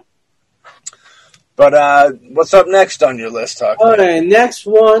 Yeah. But what's up next on your list, Huck? All right, next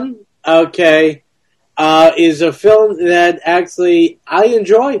one, is a film that actually I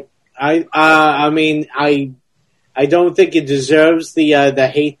enjoy. I mean, I don't think it deserves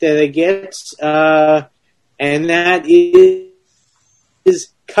the hate that it gets, and that is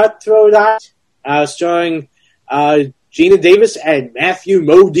Cutthroat Island, starring Gina Davis and Matthew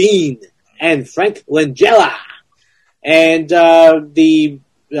Modine and Frank Langella, and the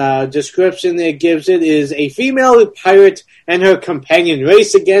description it gives it is: a female pirate and her companion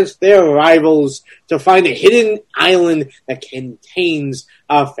race against their rivals to find a hidden island that contains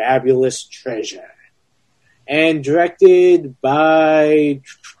a fabulous treasure. And directed by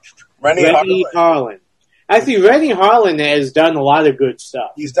Renny Harlin. Actually, Renny Harlin has done a lot of good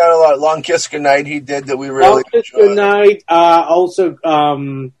stuff. He's done a lot. Long Kiss Goodnight he did that we really Long Kiss Goodnight, also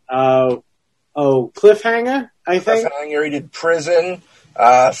Cliffhanger, I think. Cliffhanger, he did Prison.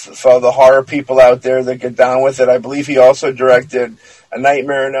 For the horror people out there that get down with it, I believe he also directed A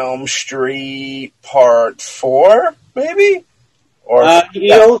Nightmare on Elm Street Part 4, maybe? Or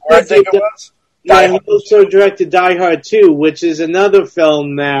he also directed Die Hard 2, which is another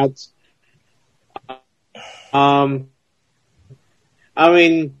film that, I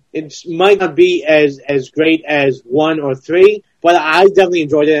mean, it might not be as great as 1 or 3, but I definitely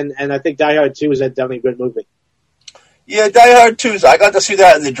enjoyed it, and I think Die Hard 2 is definitely a good movie. Yeah, Die Hard 2. I got to see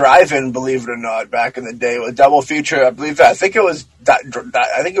that in the drive-in, believe it or not, back in the day. With a double feature, I think it was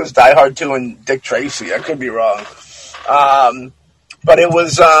Die Hard 2 and Dick Tracy. I could be wrong. But it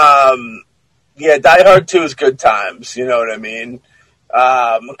was, Die Hard 2 is good times, you know what I mean?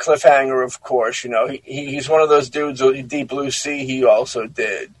 Cliffhanger, of course, he's one of those dudes, Deep Blue Sea, he also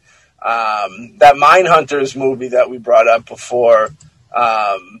did. That Mindhunters movie that we brought up before,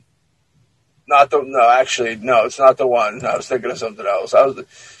 it's not the one. I was thinking of something else.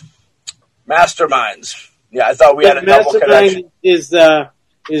 Masterminds. Yeah, I thought we had a double connection. Is the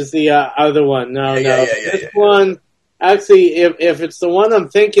other one? No. This one, actually, if it's the one I'm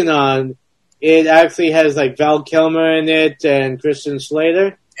thinking on, it actually has like Val Kilmer in it and Christian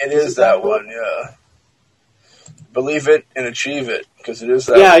Slater. It is that one, yeah. Believe it and achieve it, because it is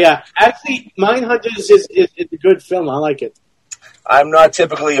that. Yeah. Actually, Mindhunters is a good film. I like it. I'm not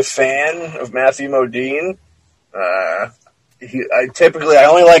typically a fan of Matthew Modine. I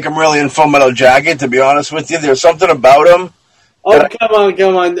only like him really in Full Metal Jacket, to be honest with you. There's something about him. Oh,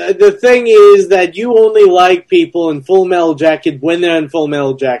 come on. The thing is that you only like people in Full Metal Jacket when they're in Full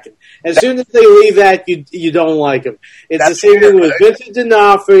Metal Jacket. As soon as they leave that, you don't like them. It's the same thing with Vincent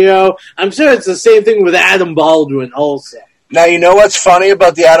D'Onofrio. I'm sure it's the same thing with Adam Baldwin also. Now, you know what's funny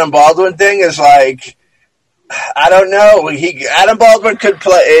about the Adam Baldwin thing is, like, I don't know. Adam Baldwin could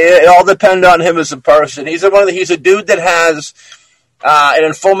play. It all depends on him as a person. He's a dude that has, and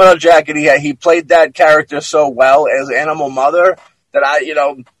in Full Metal Jacket, he played that character so well as Animal Mother that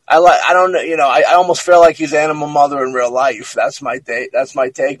I almost feel like he's Animal Mother in real life. That's my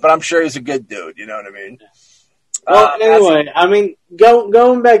take. But I'm sure he's a good dude. You know what I mean? Well, anyway, I mean,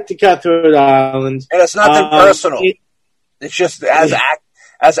 going back to Cutthroat Island, and it's nothing personal. It's just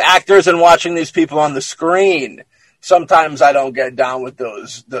as actors and watching these people on the screen, sometimes I don't get down with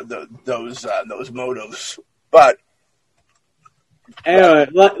those motives. But anyway,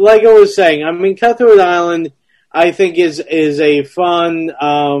 like I was saying, I mean, Cutthroat Island, I think is a fun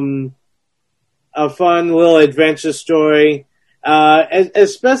little adventure story,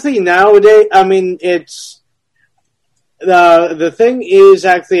 especially nowadays. I mean, it's the thing is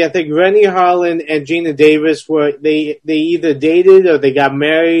actually, I think Rennie Harlin and Gina Davis they either dated or they got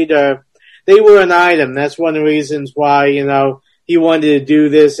married or they were an item. That's one of the reasons why he wanted to do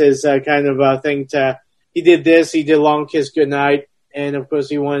this as a kind of a thing he did this, he did Long Kiss Goodnight, and of course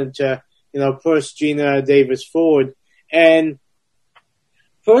he wanted to push Gina Davis forward. And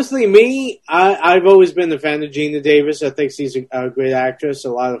personally, me, I've always been a fan of Gina Davis. I think she's a great actress, a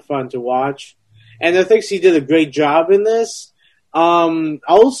lot of fun to watch. And I think she did a great job in this.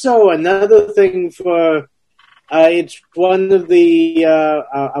 Also, another thing it's one of the,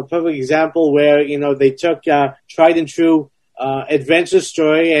 a perfect example where, they took tried and true adventure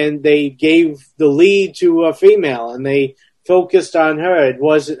story and they gave the lead to a female and they focused on her. It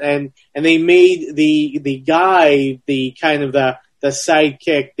wasn't, and they made the guy the kind of the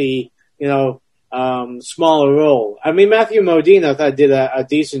sidekick, the smaller role. I mean, Matthew Modine, I thought did a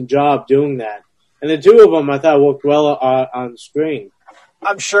decent job doing that, and the two of them I thought worked well on screen.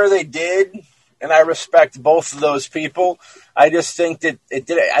 I'm sure they did, and I respect both of those people. I just think that it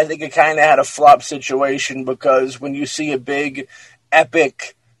did. I think it kind of had a flop situation because when you see a big,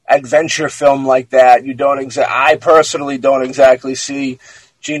 epic adventure film like that, I personally don't exactly see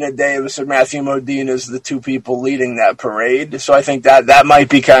Gina Davis and Matthew Modine as the two people leading that parade. So I think that might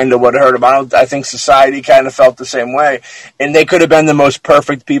be kind of what hurt them. I think society kind of felt the same way, and they could have been the most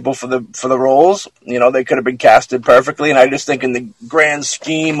perfect people for the roles. They could have been casted perfectly. And I just think in the grand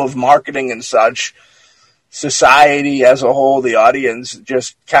scheme of marketing and such, society as a whole, the audience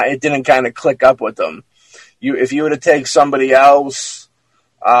it didn't kind of click up with them. If you were to take somebody else,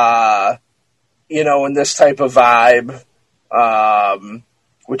 in this type of vibe,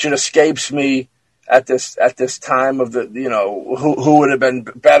 which it escapes me at this time of the, who would have been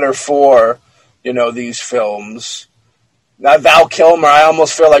better for, these films. Now, Val Kilmer, I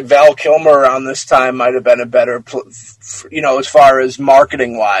almost feel like Val Kilmer around this time might have been a better, as far as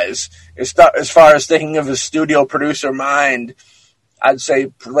marketing wise, as far as thinking of his studio producer mind, I'd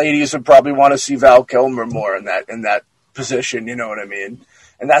say ladies would probably want to see Val Kilmer more in that position. You know what I mean?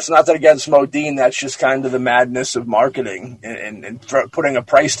 And that's nothing against Modine. That's just kind of the madness of marketing and putting a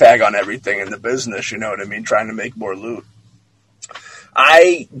price tag on everything in the business. You know what I mean? Trying to make more loot.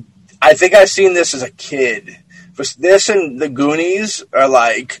 I think I've seen this as a kid. This and the Goonies are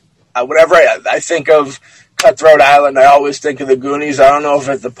like, whatever I think of Cutthroat Island, I always think of the Goonies. I don't know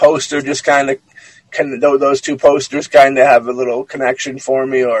if the poster just those two posters kind of have a little connection for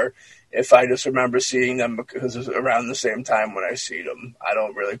me, or if I just remember seeing them because it was around the same time when I see them. I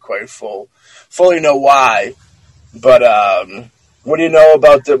don't really quite fully know why. But what do you know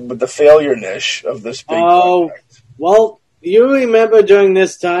about the failure niche of this big project? Well, you remember during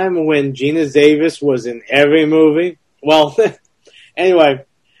this time when Gina Davis was in every movie? Well, anyway,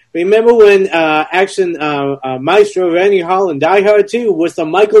 remember when action maestro Rennie Harlin, Die Hard 2, was the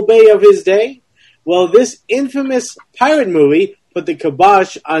Michael Bay of his day? Well, this infamous pirate movie put the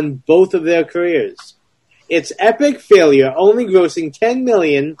kibosh on both of their careers. Its epic failure, only grossing $10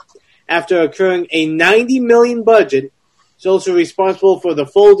 million after incurring a $90 million budget, is also responsible for the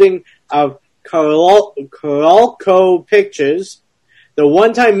folding of Carolco Pictures, the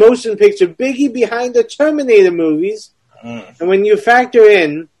one-time motion picture biggie behind the Terminator movies. And when you factor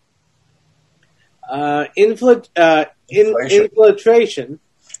in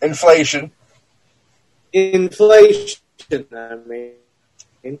inflation, I mean,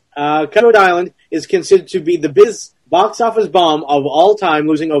 Cutthroat Island is considered to be the box office bomb of all time,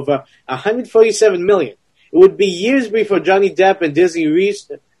 losing over $147 million. It would be years before Johnny Depp and Disney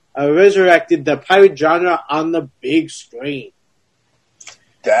resurrected the pirate genre on the big screen.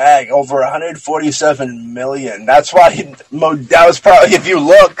 Dang, over $147 million. That's why that was probably, if you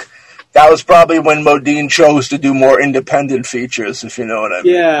look, that was probably when Modine chose to do more independent features, if you know what I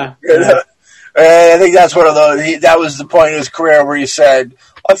mean. Yeah. I think that's one of those. That was the point in his career where he said,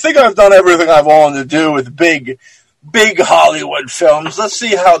 "I think I've done everything I've wanted to do with big Hollywood films. Let's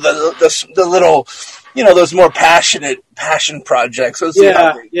see how the little, those more passion projects. Let's see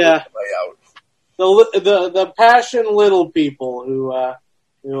how they play out." The passion little people who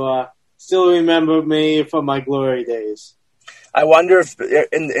still remember me from my glory days. I wonder if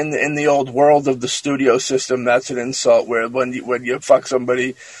in the old world of the studio system, that's an insult. Where when you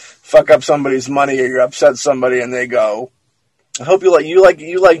fuck up somebody's money, or you upset somebody, and they go, I hope you like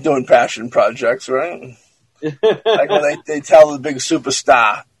doing passion projects, right? Like when they tell the big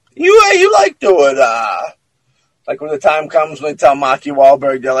superstar, you like doing like when the time comes when they tell Marky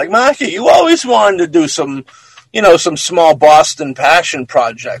Wahlberg, they're like, Marky, you always wanted to do some small Boston passion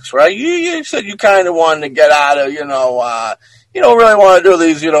projects, right? You said you kind of wanted to get out of, you don't really want to do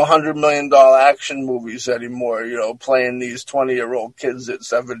these, $100 million action movies anymore, playing these 20-year-old kids at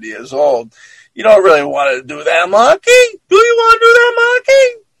 70 years old. You don't really want to do that, Marky? Do you want to do that,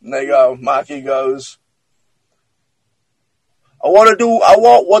 Marky? And Marky goes, I want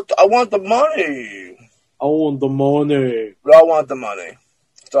the money. I want the money. We all want the money.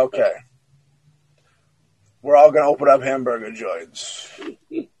 It's okay. We're all going to open up hamburger joints.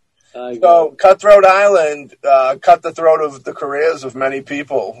 So, Cutthroat Island cut the throat of the careers of many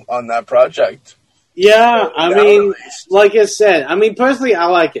people on that project. Yeah, like I said, personally, I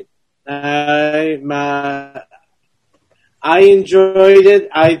like it. I enjoyed it.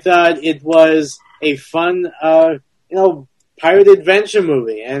 I thought it was a fun, pirate adventure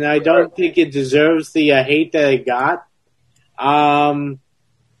movie, and I don't think it deserves the hate that it got.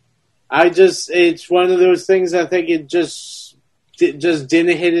 It's one of those things. I think it just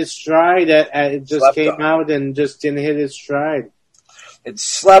didn't hit its stride. It just came out and just didn't hit its stride. It's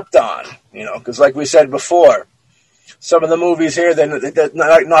slept on, because like we said before, some of the movies here, they're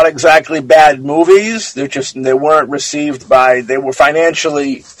not exactly bad movies. They weren't received they were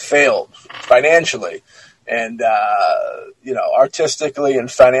financially failed. And, artistically and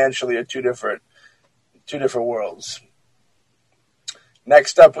financially are two different worlds.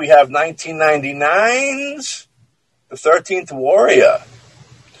 Next up, we have 1999's The 13th Warrior.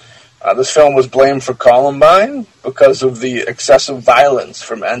 This film was blamed for Columbine because of the excessive violence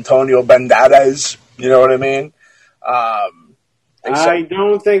from Antonio Banderas. You know what I mean? I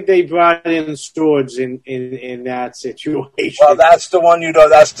don't think they brought in swords in that situation. Well, that's the one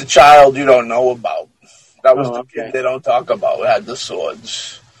that's the child you don't know about. That was the kid they don't talk about. It had the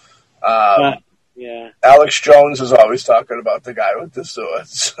swords. Yeah. Alex Jones is always talking about the guy with the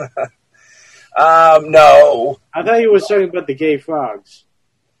swords. No. I thought you were talking about the gay frogs.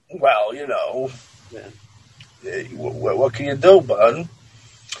 Well, what can you do, bud?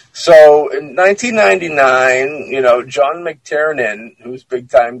 So in 1999, John McTiernan, who's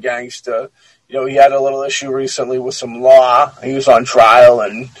big-time gangster, he had a little issue recently with some law. He was on trial,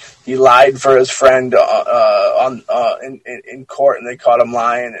 and he lied for his friend in court, and they caught him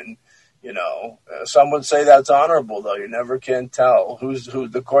lying. And some would say that's honorable, though. You never can tell who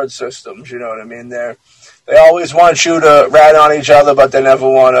the court systems. You know what I mean? They always want you to rat on each other, but they never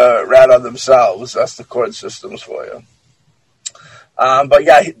want to rat on themselves. That's the court systems for you. But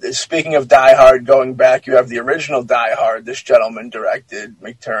yeah, speaking of Die Hard, going back, you have the original Die Hard. This gentleman directed,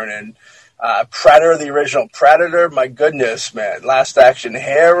 McTiernan. Predator, the original Predator, my goodness, man. Last Action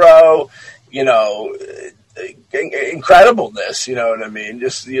Hero, incredibleness, you know what I mean?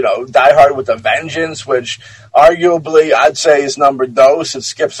 Just, Die Hard with a Vengeance, which arguably I'd say is number dos. It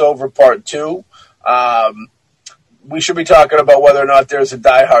skips over part 2. We should be talking about whether or not there's a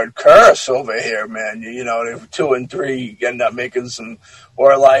Die Hard curse over here, man. If 2 and 3 end up making some,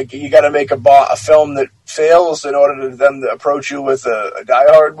 or like you got to make a film that fails in order for them to approach you with a Die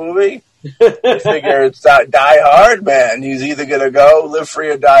Hard movie. I figure it's Die Hard, man. He's either going to go Live Free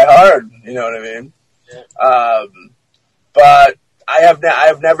or Die Hard. You know what I mean? Yeah. But I have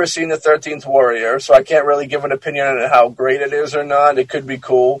never seen The 13th Warrior, so I can't really give an opinion on how great it is or not. It could be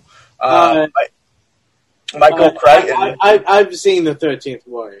cool. Michael Crichton. I've seen The 13th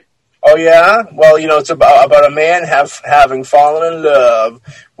Warrior. Oh, yeah? Well, it's about a man having fallen in love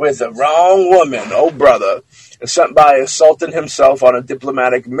with the wrong woman, oh brother, and sent by a sultan himself on a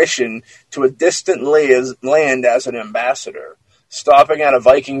diplomatic mission to a distant land as an ambassador. Stopping at a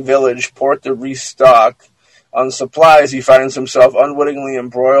Viking village port to restock on supplies, he finds himself unwittingly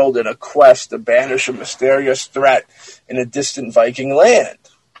embroiled in a quest to banish a mysterious threat in a distant Viking land.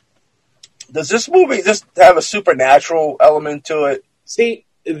 Does this movie just have a supernatural element to it? See,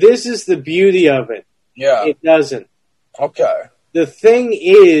 this is the beauty of it. Yeah. It doesn't. Okay. The thing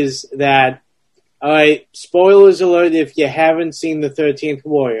is that, spoilers alert if you haven't seen The 13th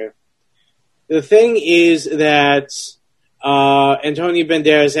Warrior. The thing is that Antonio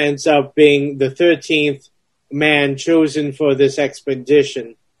Banderas ends up being the 13th man chosen for this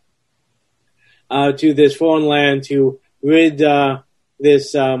expedition to this foreign land to rid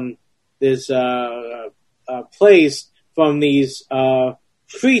this place from these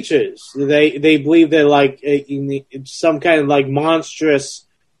creatures. They believe they're like some kind of like monstrous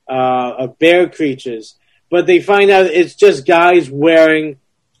bear creatures, but they find out it's just guys wearing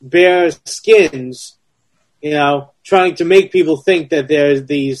bear skins trying to make people think that there's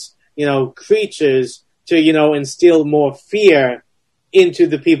these, creatures to, instill more fear into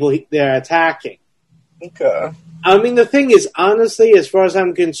the people they're attacking. Okay. I mean, the thing is, honestly, as far as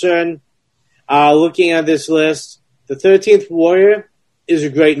I'm concerned, looking at this list, The 13th Warrior is a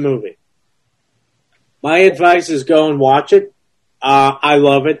great movie. My advice is go and watch it. I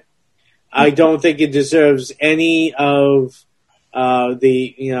love it. I don't think it deserves any of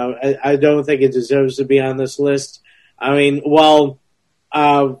I don't think it deserves to be on this list. I mean, for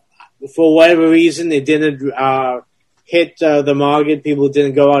whatever reason, it didn't hit the market. People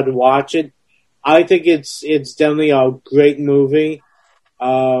didn't go out and watch it. I think it's definitely a great movie.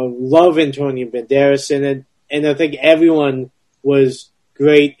 Love Antonio Banderas in it, and I think everyone was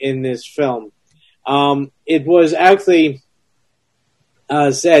great in this film. It was actually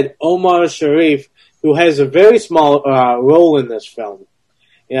said Omar Sharif, who has a very small role in this film,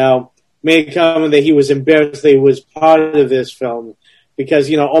 made a comment that he was embarrassed that he was part of this film because,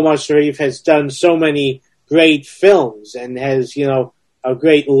 Omar Sharif has done so many great films and has, a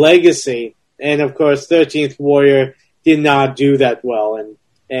great legacy. And, of course, 13th Warrior did not do that well.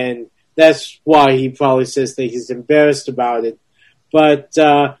 And that's why he probably says that he's embarrassed about it. But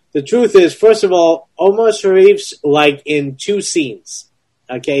the truth is, first of all, Omar Sharif's like in 2 scenes.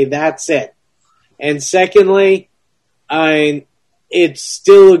 Okay, that's it. And secondly, it's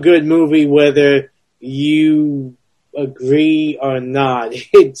still a good movie whether you agree or not.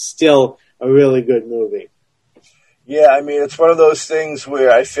 It's still a really good movie. Yeah, I mean, it's one of those things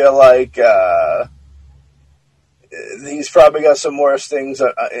where I feel like he's probably got some worse things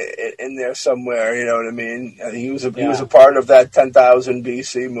in there somewhere, you know what I mean? He was a part of that 10,000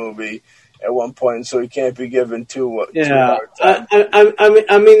 BC movie at one point, so he can't be given too hard time.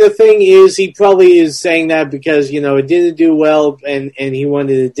 I mean, the thing is, he probably is saying that because, it didn't do well and he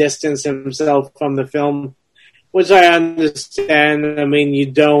wanted to distance himself from the film, which I understand. I mean,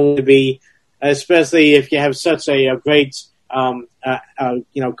 you don't want to be, especially if you have such a great,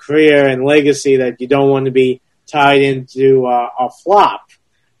 career and legacy that you don't want to be tied into a flop.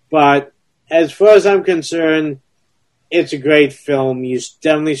 But as far as I'm concerned, it's a great film. You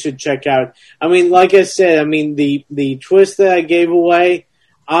definitely should check out. I mean, like I said, the twist that I gave away,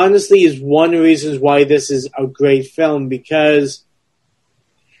 honestly, is one of the reasons why this is a great film because,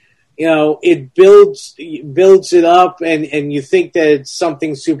 it builds it up and you think that it's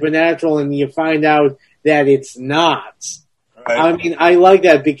something supernatural and you find out that it's not. Right. I mean, I like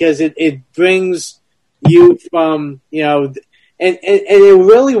that because it brings you from, and it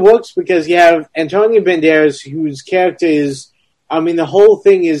really works because you have Antonio Banderas, whose character is, the whole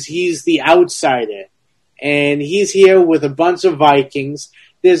thing is he's the outsider. And he's here with a bunch of Vikings.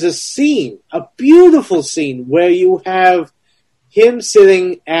 There's a scene, a beautiful scene, where you have him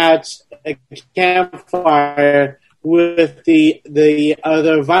sitting at a campfire with the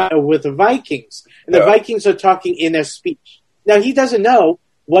Vikings. And the Vikings are talking in their speech. Now, he doesn't know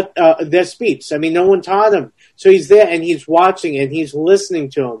what their speech. I mean, no one taught him. So he's there and he's watching and he's listening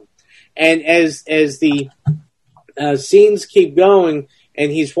to them. And as the scenes keep going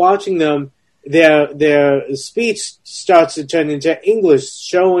and he's watching them, their speech starts to turn into English,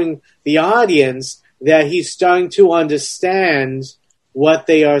 showing the audience that he's starting to understand what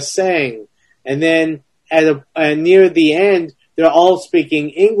they are saying. And then near the end, they're all speaking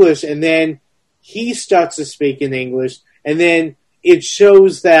English, and then he starts to speak in English, and then it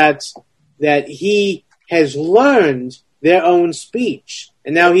shows that he has learned their own speech,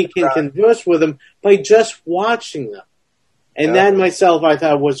 and now he can converse with them by just watching them. And that myself, I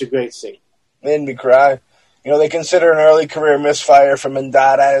thought, was a great scene. Made me cry. They consider an early career misfire from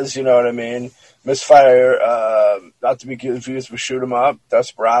Mendades, you know what I mean? Misfire, not to be confused with Shoot 'Em Up,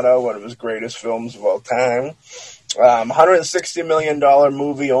 Desperado, one of his greatest films of all time. $160 million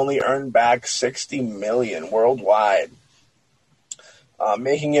movie, only earned back $60 million worldwide.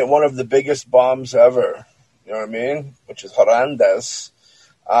 Making it one of the biggest bombs ever. You know what I mean? Which is horrendous.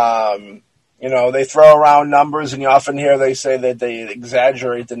 They throw around numbers, and you often hear they say that they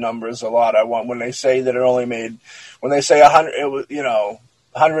exaggerate the numbers a lot. When they say that it only made, when they say 100, it was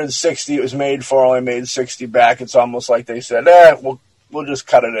 160 it was made for, only made 60 back. It's almost like they said, we'll just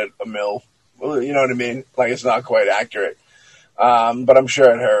cut it at $1 million. You know what I mean? Like, it's not quite accurate. But I'm sure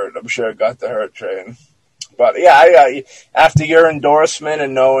it hurt. I'm sure it got the hurt train. But yeah, after your endorsement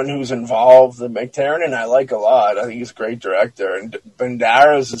and knowing who's involved, the McTiernan I like a lot. I think he's a great director, and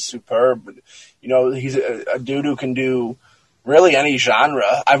Banderas is superb. He's a dude who can do really any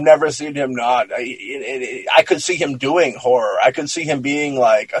genre. I've never seen him not. I could see him doing horror. I could see him being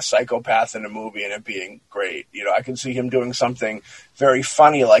like a psychopath in a movie and it being great. I could see him doing something very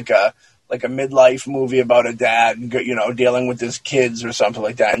funny, like a like a midlife movie about a dad, you know, dealing with his kids or something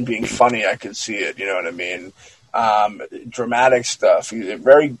like that and being funny, I could see it, you know what I mean? Dramatic stuff. He's a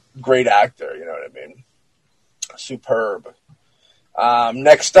very great actor, you know what I mean? Superb.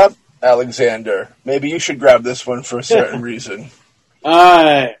 Next up, Alexander. Maybe you should grab this one for a certain reason.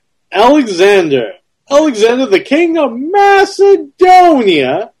 Alexander. Alexander, the king of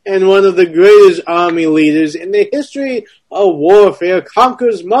Macedonia and one of the greatest army leaders in the history of warfare,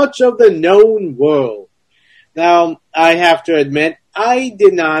 conquers much of the known world. Now, I have to admit, I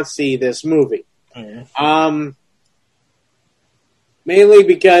did not see this movie. Mainly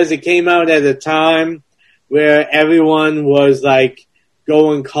because it came out at a time where everyone was like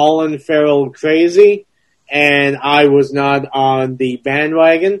going Colin Farrell crazy, and I was not on the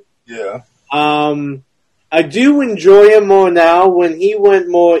bandwagon. Yeah. I do enjoy him more now when he went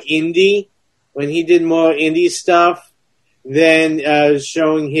more indie, when he did more indie stuff than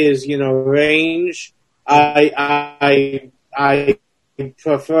showing his, you know, range. I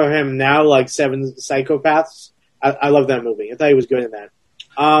prefer him now, like Seven Psychopaths. I love that movie. I thought he was good in that.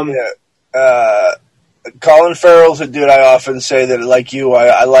 Colin Farrell's a dude I often say that, like you,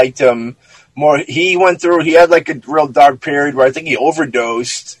 I liked him more. He had like a real dark period where I think he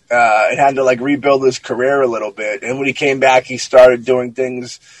overdosed and had to like rebuild his career a little bit. And when he came back, he started doing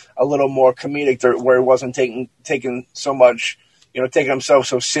things a little more comedic, where he wasn't taking so much, you know, taking himself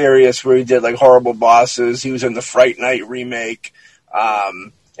so serious, where he did like Horrible Bosses. He was in the Fright Night remake.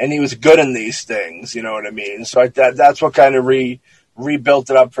 And he was good in these things, you know what I mean? So that's what kind of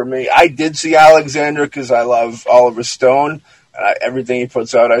rebuilt it up for me. I did see Alexander because I love Oliver Stone. Everything he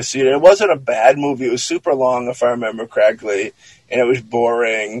puts out, I see it. It wasn't a bad movie. It was super long, if I remember correctly, and it was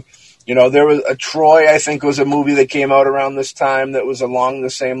boring. You know, there was a Troy, I think, was a movie that came out around this time that was along the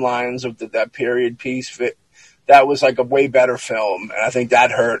same lines of that period piece. That was like a way better film, and I think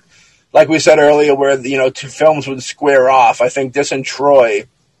that hurt. Like we said earlier, where, you know, two films would square off. I think this and Troy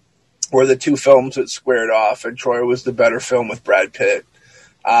were the two films that squared off, and Troy was the better film with Brad Pitt.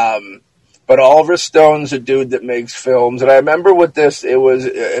 But Oliver Stone's a dude that makes films, and I remember with this, it was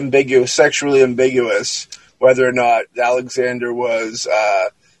sexually ambiguous, whether or not Alexander was,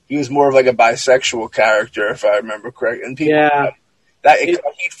 he was more of like a bisexual character, if I remember correctly. And people, it got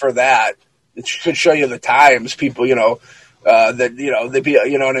heat for that. It could show you the times, people, you know, that, you know,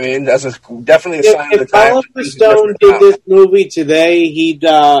 you know what I mean? That's definitely a sign of the time. If Oliver Stone did this movie today, he'd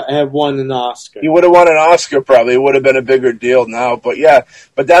have won an Oscar. He would have won an Oscar, probably. It would have been a bigger deal now. But yeah,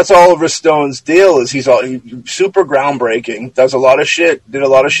 that's Oliver Stone's deal, is he's super groundbreaking, does a lot of shit, did a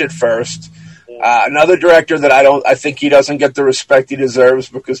lot of shit first. Another director that I think he doesn't get the respect he deserves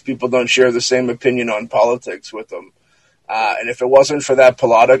because people don't share the same opinion on politics with him. And if it wasn't for that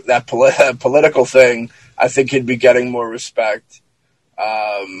political thing, I think he'd be getting more respect.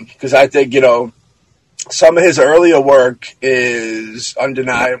 Because I think, you know, some of his earlier work is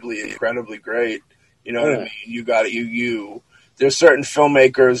undeniably incredibly great. You know what I mean? You got it. There's certain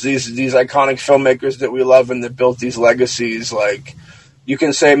filmmakers, these iconic filmmakers that we love and that built these legacies. Like, you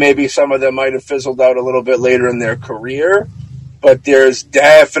can say maybe some of them might have fizzled out a little bit later in their career, but there's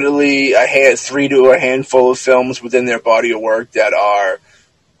definitely three to a handful of films within their body of work that are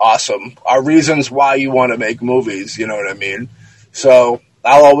awesome, are reasons why you want to make movies, you know what I mean? So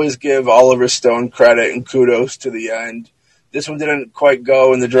I'll always give Oliver Stone credit and kudos to the end. This one didn't quite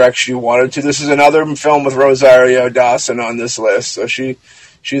go in the direction you wanted to. This is another film with Rosario Dawson on this list, so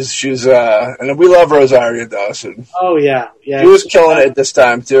she's and we love Rosario Dawson. Oh yeah. She was killing it this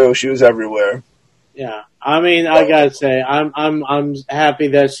time too. She was everywhere. Yeah, I mean, I gotta say, I'm happy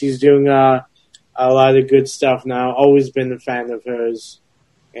that she's doing a lot of good stuff now. Always been a fan of hers,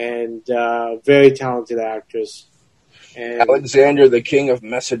 and very talented actress. And Alexander, the king of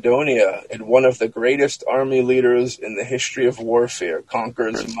Macedonia, and one of the greatest army leaders in the history of warfare,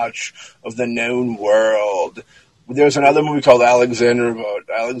 conquers much of the known world. There's another movie called Alexander about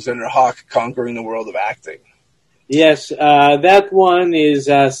Alexander Hawke conquering the world of acting. Yes, that one is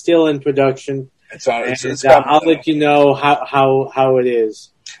still in production. I'll let you know how it is.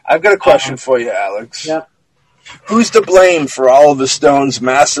 I've got a question for you, Alex. Yeah. Who's to blame for Oliver Stone's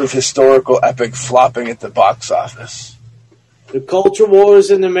massive historical epic flopping at the box office? The culture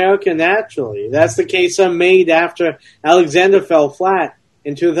wars in America, naturally. That's the case made after Alexander fell flat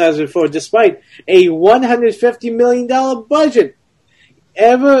in 2004, despite a $150 million budget.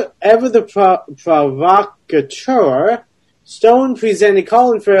 Ever the provocateur, Stone presented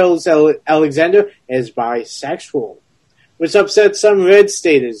Colin Farrell's Alexander as bisexual, which upset some red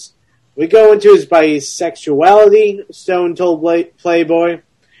staters. We go into his bisexuality, Stone told Playboy.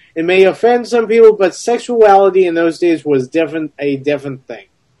 It may offend some people, but sexuality in those days was a different thing.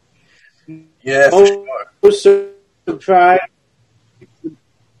 Yeah, for sure.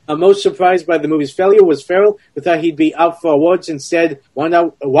 Most surprised by the movie's failure was Farrell, who thought he'd be up for awards, instead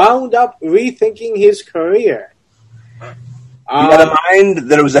wound up rethinking his career. He had a mind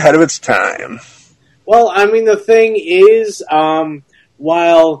that it was ahead of its time. Well, I mean, the thing is,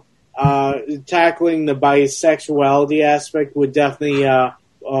 while tackling the bisexuality aspect would definitely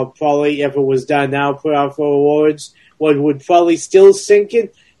probably, if it was done now, put out for awards, what would probably still sink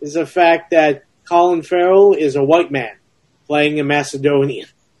it is the fact that Colin Farrell is a white man playing a Macedonian.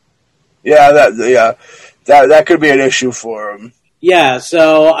 Yeah, that could be an issue for him. Yeah,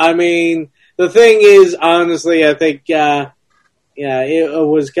 so, I mean, the thing is, honestly, I think, it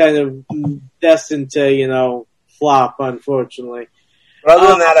was kind of destined to, flop, unfortunately. But other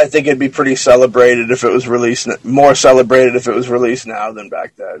than that, I think it'd be pretty celebrated if it was released, more celebrated if it was released now than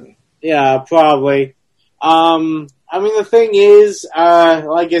back then. Yeah, probably. I mean, the thing is,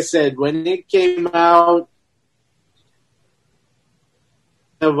 like I said, when it came out,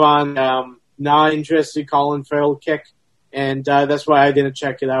 on not interested Colin Farrell kick, and that's why I didn't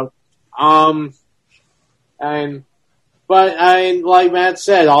check it out. But like Matt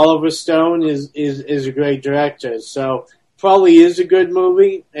said, Oliver Stone is a great director, so probably is a good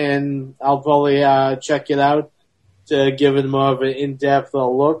movie, and I'll probably check it out to give it more of an in-depth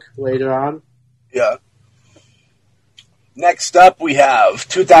look later on. Yeah. Next up, we have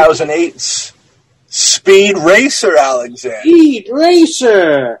 2008's Speed Racer, Alexander. Speed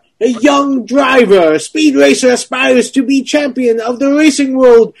Racer! A young driver, Speed Racer aspires to be champion of the racing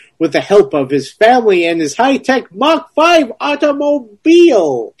world with the help of his family and his high-tech Mach 5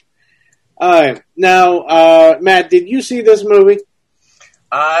 automobile. Alright, now, Matt, did you see this movie?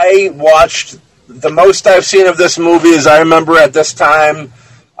 I watched, the most I've seen of this movie is I remember at this time,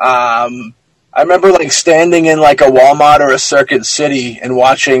 I remember standing in a Walmart or a Circuit City and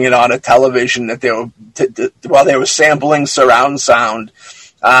watching it on a television that they were while they were sampling surround sound.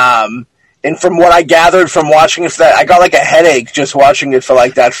 And from what I gathered from watching it, I got a headache just watching it for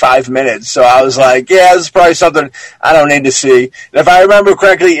that 5 minutes. So I was like, yeah, this is probably something I don't need to see. And if I remember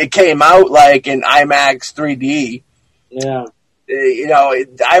correctly, it came out in IMAX 3D. Yeah.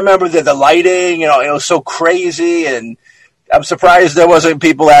 I remember that the lighting, it was so crazy, and I'm surprised there wasn't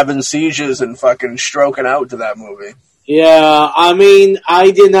people having seizures and fucking stroking out to that movie. Yeah, I mean,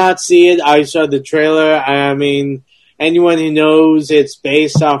 I did not see it. I saw the trailer. I mean, anyone who knows it's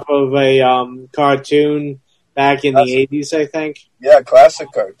based off of a cartoon back in the 80s, I think. Yeah, classic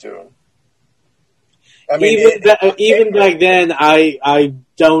cartoon. I mean, even back then, I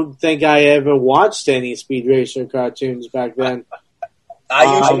don't think I ever watched any Speed Racer cartoons back then.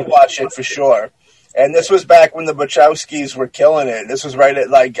 I used to watch it for sure. And this was back when the Wachowskis were killing it. This was right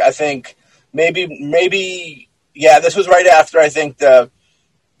at, I think, maybe, this was right after, I think, the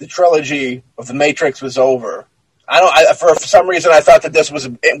trilogy of The Matrix was over. For some reason, I thought that this was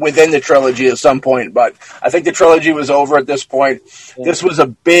within the trilogy at some point, but I think the trilogy was over at this point. Yeah. This was a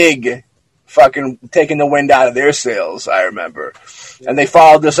big fucking taking the wind out of their sails, I remember. Yeah. And they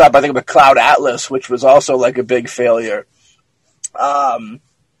followed this up, I think, with Cloud Atlas, which was also, a big failure.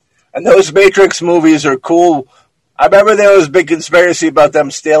 And those Matrix movies are cool. I remember there was a big conspiracy about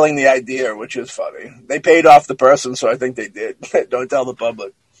them stealing the idea, which is funny. They paid off the person, so I think they did. Don't tell the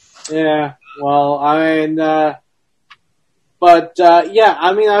public. Yeah, well, I mean,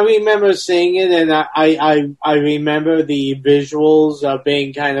 I remember seeing it, and I remember the visuals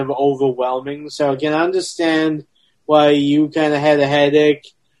being kind of overwhelming, so I can understand why you kind of had a headache.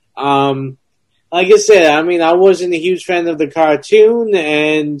 Like I said, I mean, I wasn't a huge fan of the cartoon,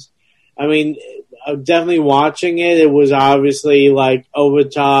 and I mean, definitely watching it, it was obviously over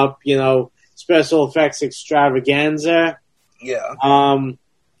top, special effects extravaganza. Yeah.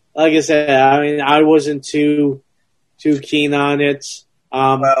 Like I said, I mean, I wasn't too keen on it. It's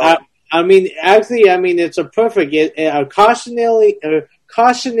a perfect, a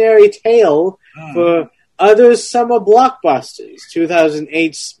cautionary tale for other summer blockbusters.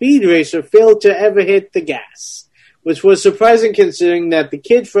 2008 Speed Racer failed to ever hit the gas, which was surprising considering that the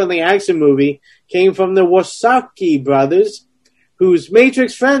kid-friendly action movie came from the Wachowski brothers, whose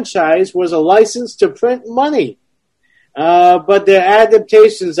Matrix franchise was a license to print money. But their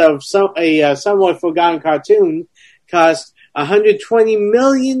adaptations of a somewhat forgotten cartoon cost $120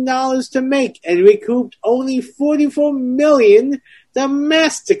 million to make and recouped only $44 million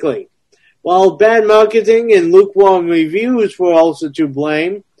domestically. While bad marketing and lukewarm reviews were also to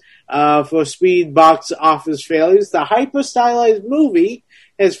blame for Speed box office failures, the hyper-stylized movie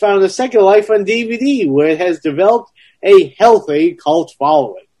has found a second life on DVD, where it has developed a healthy cult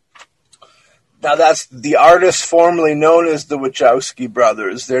following. Now, that's the artists formerly known as the Wachowski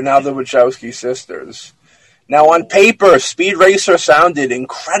brothers. They're now the Wachowski sisters. Now, on paper, Speed Racer sounded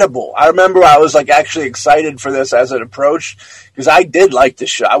incredible. I remember I was actually excited for this as it approached, because I did like the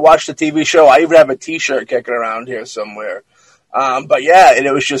show. I watched the TV show. I even have a T-shirt kicking around here somewhere. But yeah,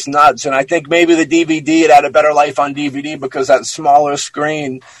 it was just nuts. And I think maybe the DVD, it had a better life on DVD because that smaller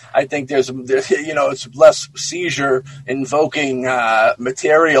screen, I think there's it's less seizure invoking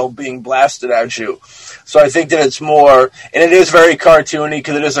material being blasted at you. So I think that it's more, and it is very cartoony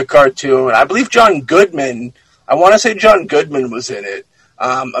because it is a cartoon. I believe John Goodman was in it.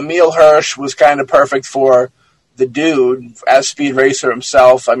 Emile Hirsch was kind of perfect for the dude as Speed Racer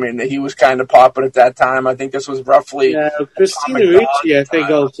himself. I mean, he was kind of popping at that time. I think this was roughly... Yeah, Christina Ricci, I think,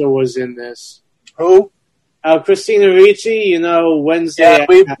 also was in this. Who? Christina Ricci, Wednesday...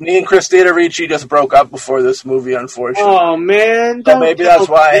 Yeah, me and Christina Ricci just broke up before this movie, unfortunately. Oh, man. So maybe that's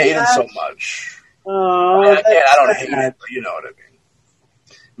why I hate it so much. Oh, I don't hate it, but you know what I mean.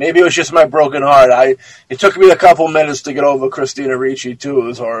 Maybe it was just my broken heart. It took me a couple minutes to get over Christina Ricci too. It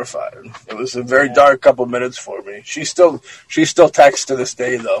was horrifying. It was a very dark couple minutes for me. She still texts to this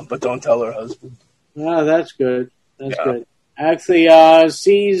day though, but don't tell her husband. Oh, that's good. That's good. Actually,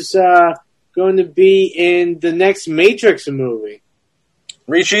 she's going to be in the next Matrix movie.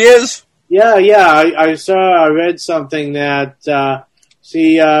 Ricci is? Yeah. I read something that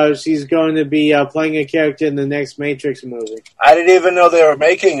she's going to be playing a character in the next Matrix movie. I didn't even know they were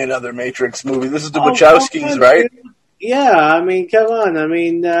making another Matrix movie. This is the Wachowskis, right? Yeah, I mean, come on. I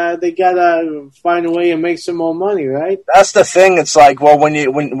mean, they gotta find a way to make some more money, right? That's the thing. It's when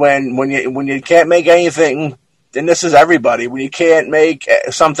you can't make anything, and this is everybody, when you can't make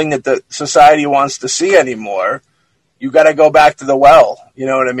something that the society wants to see anymore, you got to go back to the well. You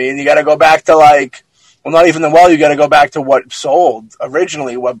know what I mean? You got to go back to not even the well. You got to go back to what sold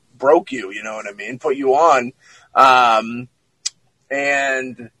originally, what broke you. You know what I mean? Put you on,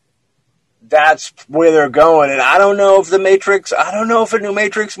 and that's where they're going. And I don't know if a new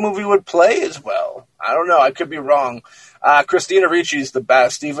Matrix movie would play as well. I don't know. I could be wrong. Christina Ricci's the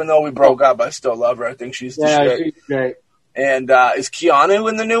best. Even though we broke up, I still love her. I think she's the shit. She's great. And is Keanu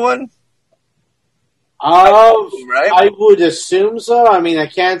in the new one? Right? I would assume so. I mean, I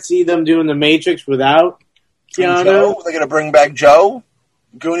can't see them doing the Matrix without Keanu. They're going to bring back Joe?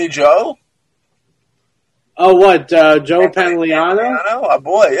 Goonie Joe? Oh, what? Joe Pantoliano? Oh,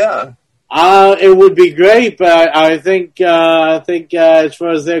 boy, yeah. It would be great, but I think as far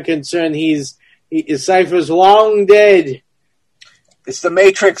as they're concerned, Cypher's long dead. It's the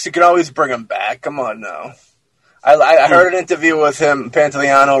Matrix. You can always bring him back. Come on now. I heard an interview with him,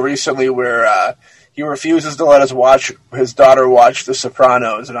 Pantoliano, recently where he refuses to let his daughter watch The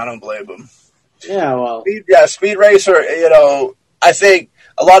Sopranos, and I don't blame him. Yeah, well. Speed Racer, I think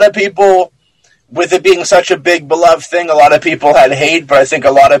a lot of people, with it being such a big beloved thing, a lot of people had hate, but I think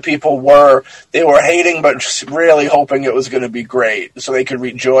a lot of people were hating, but really hoping it was going to be great, so they could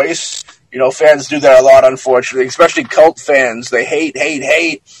rejoice. Fans do that a lot, unfortunately, especially cult fans. They hate,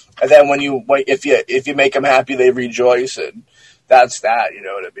 and then if you make them happy, they rejoice, and that's that. You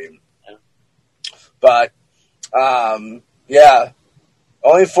know what I mean? But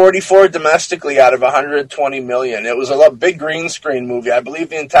only 44 domestically out of 120 million. It was a big green screen movie. I believe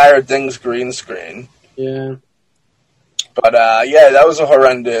the entire thing's green screen. Yeah. But that was a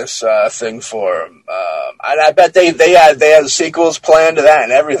horrendous thing for them. And I bet they had sequels planned to that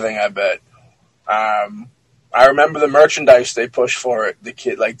and everything. I bet. I remember the merchandise they pushed for it, the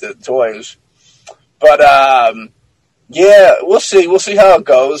toys. But we'll see. We'll see how it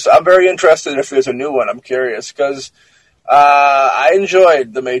goes. I'm very interested if there's a new one. I'm curious because I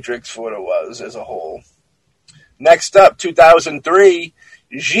enjoyed The Matrix for what it was as a whole. Next up, 2003.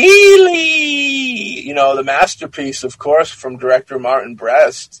 Gigli, the masterpiece, of course, from director Martin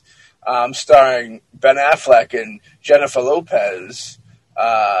Brest, starring Ben Affleck and Jennifer Lopez,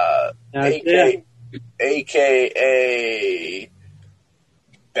 a.k.a.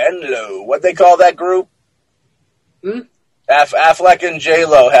 Benlo. What they call that group? Affleck and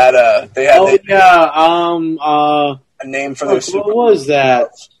J-Lo had a name for their super. What was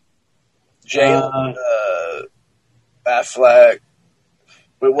that? J-Lo, Affleck.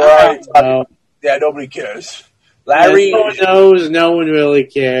 Nobody cares. Larry, no one knows. No one really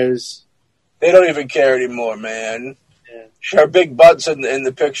cares. They don't even care anymore, man. Yeah. Her big butt's in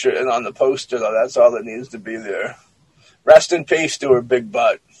the picture and on the poster, though. That's all that needs to be there. Rest in peace to her big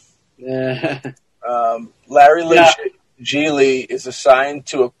butt. Yeah. Larry Lynch Gigli is assigned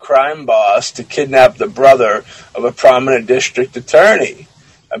to a crime boss to kidnap the brother of a prominent district attorney,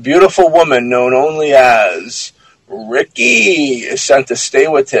 a beautiful woman known only as Ricky is sent to stay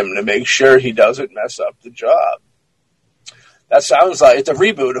with him to make sure he doesn't mess up the job. That sounds like it's a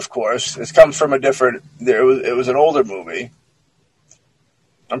reboot, of course. It comes from a different. It was an older movie.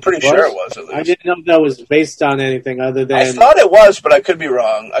 I'm pretty sure it was. At least I didn't know that was based on anything other than. I thought it was, but I could be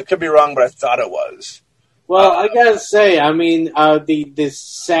wrong. I could be wrong, but I thought it was. Well, I gotta say, I mean, the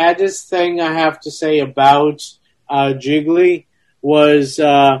saddest thing I have to say about Jiggly was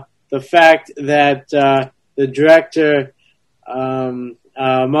the fact that the director.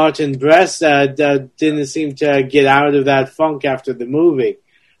 Martin Brest didn't seem to get out of that funk after the movie.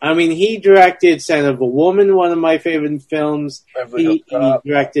 I mean, he directed Scent of a Woman, one of my favorite films. He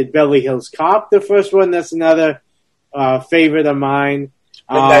directed Beverly Hills Cop, the first one. That's another favorite of mine.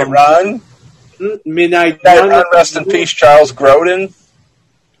 Midnight Run? Midnight Run, rest in peace, Charles Grodin.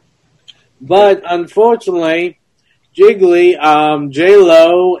 But unfortunately, Jiggly,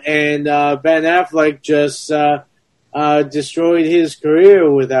 J-Lo, and Ben Affleck just... destroyed his career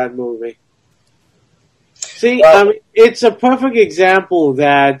with that movie. See, well, I mean, it's a perfect example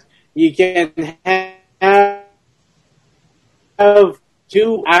that you can have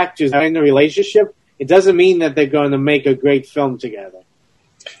two actors in a relationship. It doesn't mean that they're going to make a great film together.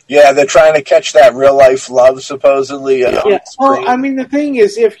 Yeah, they're trying to catch that real-life love, supposedly. Yeah, well, I mean, the thing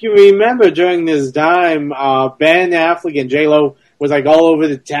is, if you remember during this time, Ben Affleck and J-Lo was like all over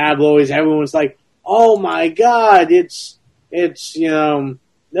the tabloids. Everyone was like, oh my God, it's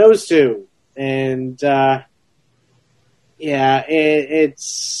those two, and I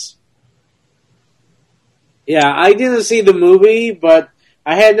didn't see the movie, but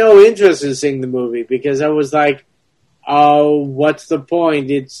I had no interest in seeing the movie because I was like, oh, what's the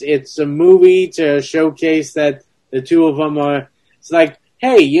point? It's a movie to showcase that the two of them are. It's like,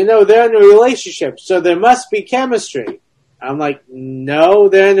 hey, they're in a relationship, so there must be chemistry. I'm like, no,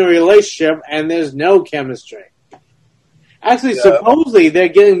 they're in a relationship and there's no chemistry. Actually, supposedly they're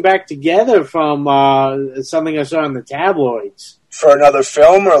getting back together from something I saw in the tabloids. For another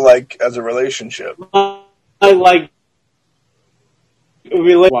film or like as a relationship? Like,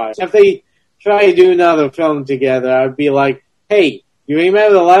 if they try to do another film together, I'd be like, hey, you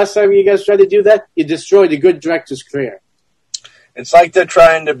remember the last time you guys tried to do that? You destroyed a good director's career. It's like they're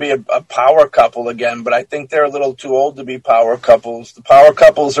trying to be a power couple again, but I think they're a little too old to be power couples. The power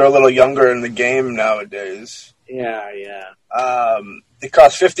couples are a little younger in the game nowadays. Yeah. It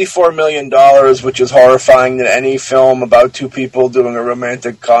cost $54 million, which is horrifying that any film about two people doing a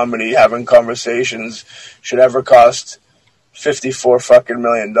romantic comedy, having conversations, should ever cost $54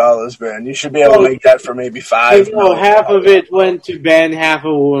 million, man. You should be able to make that for maybe $5 million. Half of it went to Ben, half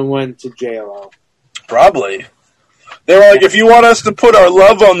of it went to J-Lo. Probably. They were like, if you want us to put our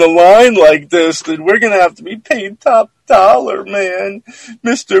love on the line like this, then we're going to have to be paid top dollar, man.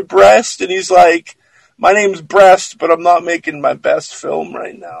 Mr. Brest. And he's like, my name's Brest, but I'm not making my best film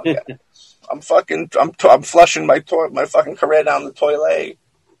right now. I'm flushing my fucking career down the toilet.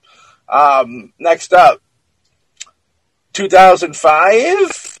 Next up,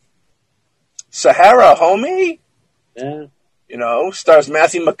 2005, Sahara, homie. Yeah. Stars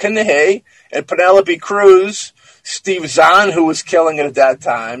Matthew McConaughey and Penelope Cruz. Steve Zahn, who was killing it at that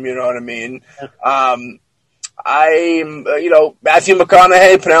time, you know what I mean? Matthew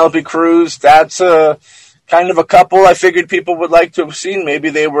McConaughey, Penelope Cruz, that's a kind of a couple I figured people would like to have seen. Maybe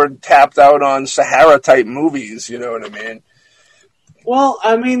they were tapped out on Sahara-type movies, you know what I mean? Well,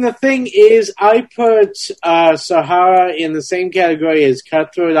 I mean, the thing is, I put Sahara in the same category as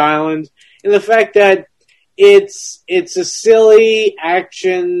Cutthroat Island in the fact that it's a silly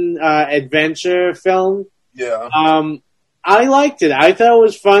action adventure film. Yeah. I liked it. I thought it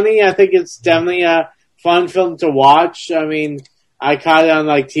was funny. I think it's definitely a fun film to watch. I mean, I caught it on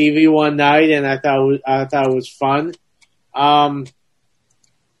like TV one night, and I thought it was fun. I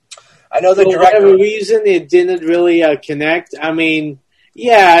know the director. For whatever reason, it didn't really connect. I mean,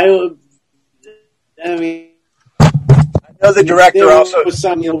 yeah. I know the director also was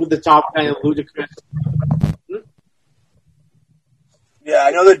some with the top kind of ludicrous. Yeah,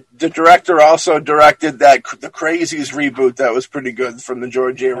 I know that the director also directed the Crazies reboot that was pretty good from the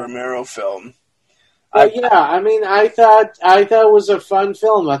George A. Romero film. I thought it was a fun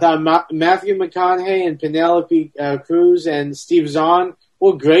film. I thought Matthew McConaughey and Penelope Cruz and Steve Zahn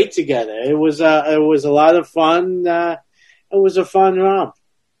were great together. It was a lot of fun. It was a fun romp.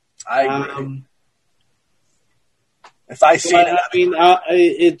 I agree. If I see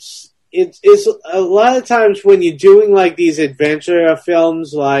it, It's a lot of times when you're doing like these adventure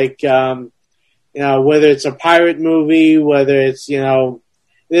films, like whether it's a pirate movie, whether it's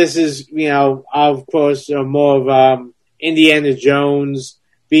this is of course more of Indiana Jones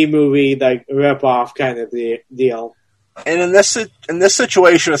B-movie, like, rip-off kind of deal. And in this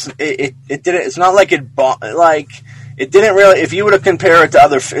situation, it didn't. It's not like it didn't really. If you were to compare it to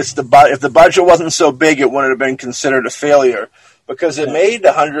other, if the budget wasn't so big, it wouldn't have been considered a failure because it made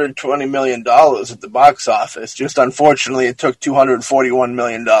 $120 million at the box office. Just unfortunately, it took $241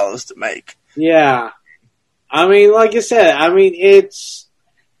 million to make. Yeah, I mean, like you said, I mean, it's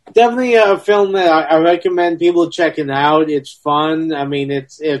definitely a film that I recommend people checking out. It's fun. I mean,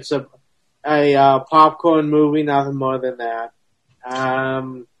 it's a popcorn movie, nothing more than that.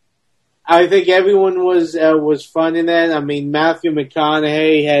 I think everyone was fun in that. I mean, Matthew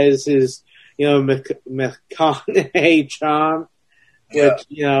McConaughey has his, McConaughey charm, which,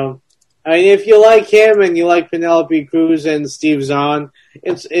 I mean, if you like him and you like Penelope Cruz and Steve Zahn,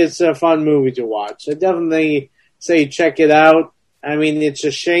 it's a fun movie to watch. I definitely say check it out. I mean, it's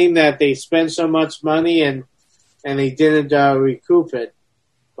a shame that they spent so much money and they didn't recoup it,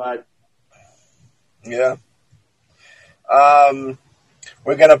 but. Yeah.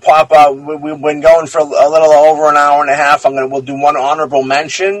 We're going to pop out. We've been going for a little over an hour and a half. We'll do one honorable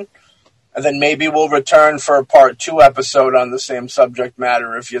mention, and then maybe we'll return for a part 2 episode on the same subject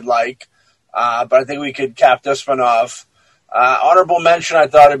matter if you'd like. But I think we could cap this one off. Honorable mention, I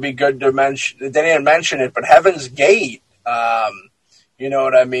thought it'd be good to mention. They didn't mention it, but Heaven's Gate, you know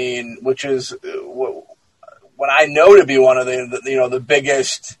what I mean, which is what I know to be one of the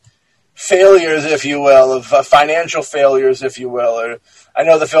biggest failures, if you will, of financial failures, if you will. Or, I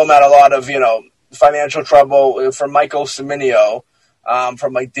know the film had a lot of, financial trouble from Michael Cimino,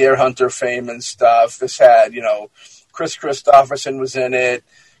 from like Deer Hunter fame and stuff. This had, Chris Christopherson was in it,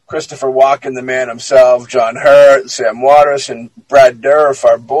 Christopher Walken, the man himself, John Hurt, Sam Waters, and Brad Dourif,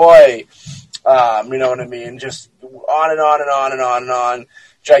 our boy. You know what I mean? Just on and on and on and on and on.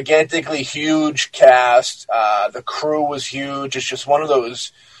 Gigantically huge cast. The crew was huge. It's just one of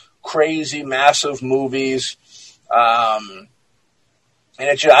those crazy, massive movies. And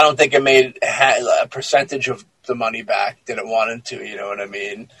I don't think it made a percentage of the money back that it wanted to, you know what I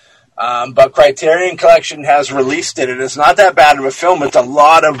mean? But Criterion Collection has released it, and it's not that bad of a film. It's a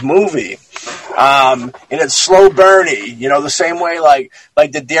lot of movie. And it's slow burny, the same way like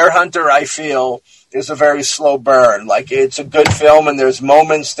the Deer Hunter, I feel, is a very slow burn. Like, it's a good film, and there's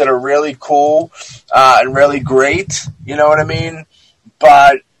moments that are really cool and really great, you know what I mean?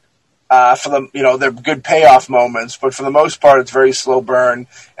 But for the, they're good payoff moments, but for the most part, it's very slow burn,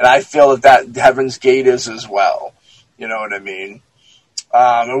 and I feel that Heaven's Gate is as well. You know what I mean?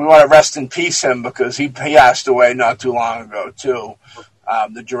 And we want to rest in peace him because he passed away not too long ago too.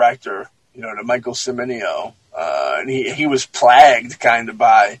 The director, to Michael Cimino, and he was plagued kind of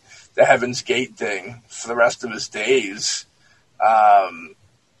by the Heaven's Gate thing for the rest of his days.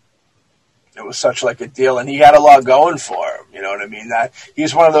 It was such like a deal, and he had a lot going for him. You know what I mean? That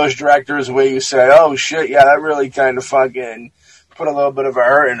he's one of those directors where you say, "Oh shit, yeah, that really kind of fucking put a little bit of a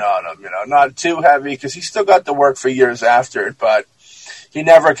hurting on him." Not too heavy because he still got to work for years after it, but he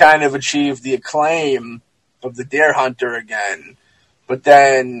never kind of achieved the acclaim of the Deer Hunter again. But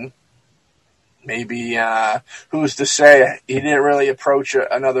then maybe who's to say he didn't really approach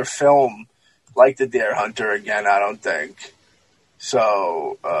another film like the Deer Hunter again? I don't think.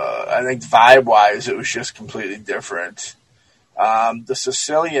 So, I think vibe-wise, it was just completely different. The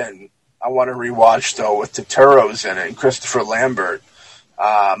Sicilian, I want to rewatch, though, with Turturro's in it, and Christopher Lambert.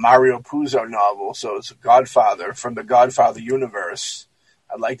 Mario Puzo novel, so it's a Godfather from the Godfather universe.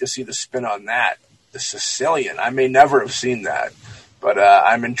 I'd like to see the spin on that. The Sicilian, I may never have seen that, but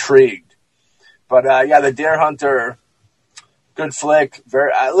I'm intrigued. But, the Deer Hunter, good flick,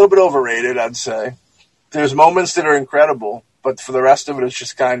 a little bit overrated, I'd say. There's moments that are incredible. But for the rest of it, it's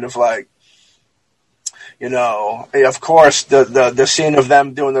just kind of like, of course, the scene of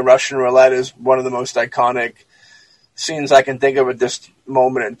them doing the Russian roulette is one of the most iconic scenes I can think of at this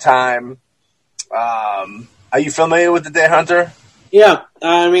moment in time. Are you familiar with the Deer Hunter? Yeah,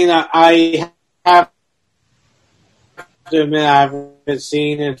 I mean, I have to admit I haven't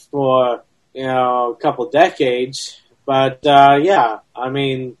seen it for, a couple decades. But, I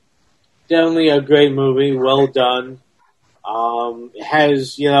mean, definitely a great movie, well done. It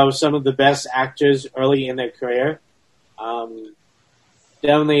has, some of the best actors early in their career.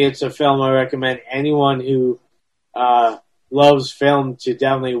 Definitely it's a film I recommend anyone who loves film to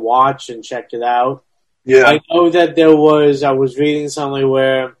definitely watch and check it out. Yeah. I know that I was reading something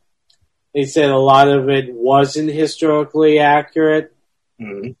where they said a lot of it wasn't historically accurate.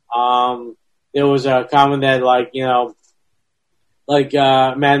 Mm-hmm. There was a comment that,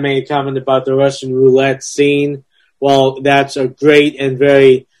 Matt made a comment about the Russian roulette scene. Well, that's a great and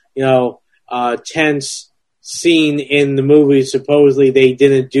very, tense scene in the movie. Supposedly they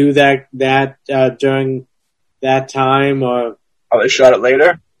didn't do that during that time, or they shot it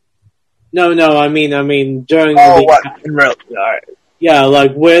later. No, I mean during. What? In real? All right. Yeah,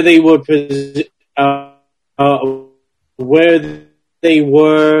 like where they were, where they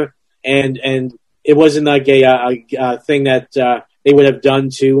were, and it wasn't like a thing that they would have done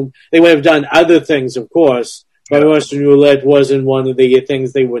to. They would have done other things, of course, but Russian roulette wasn't one of the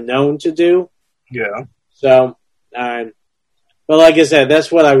things they were known to do. Yeah. So, but like I said,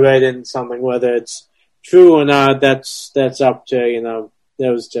 that's what I read in something. Whether it's true or not, that's up to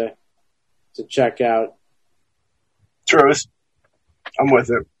those to check out. Truth. I'm with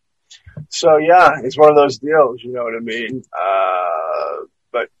it. So yeah, it's one of those deals, you know what I mean?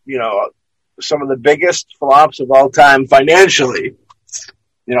 But some of the biggest flops of all time financially,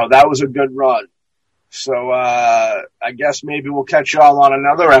 that was a good run. So I guess maybe we'll catch y'all on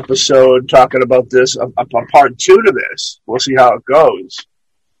another episode talking about this, a part 2 to this. We'll see how it goes.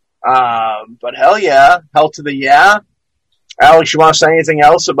 But hell to the yeah. Alex, you want to say anything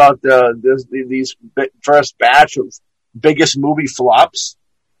else about these first batch of biggest movie flops?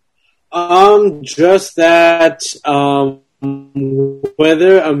 Just that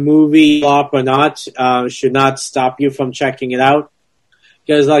whether a movie flop or not should not stop you from checking it out.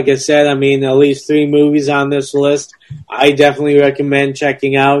 Because, like I said, I mean, at least 3 movies on this list I definitely recommend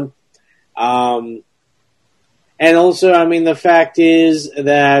checking out. And also, I mean, the fact is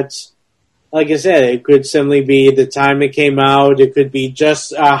that, like I said, it could simply be the time it came out. It could be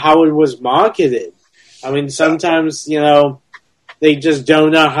just how it was marketed. I mean, sometimes, they just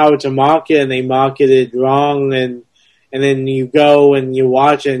don't know how to market, and they market it wrong, and then you go and you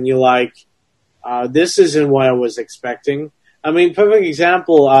watch it, and you're like, this isn't what I was expecting. I mean, perfect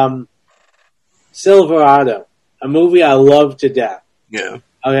example, Silverado, a movie I love to death. Yeah.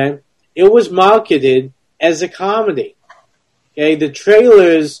 Okay? It was marketed as a comedy. Okay? The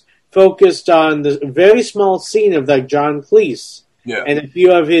trailers focused on the very small scene of, like, John Cleese. Yeah. And a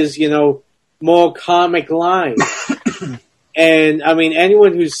few of his, more comic lines. And, I mean,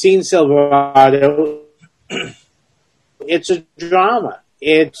 anyone who's seen Silverado, it's a drama.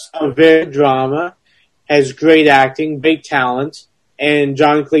 It's a very drama, has great acting, great talent, and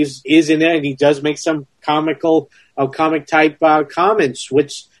John Cleese is in it, and he does make some comic-type comments,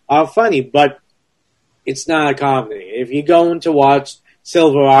 which are funny, but it's not a comedy. If you're going to watch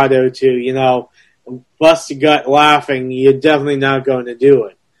Silverado to, bust your gut laughing, you're definitely not going to do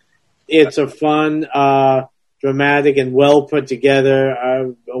it. It's a fun, dramatic and well put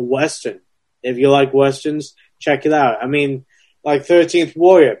together a Western. If you like Westerns, check it out. I mean, like 13th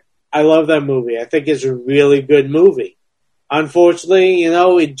Warrior, I love that movie. I think it's a really good movie. Unfortunately,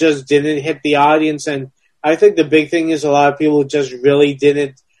 it just didn't hit the audience, and I think the big thing is a lot of people just really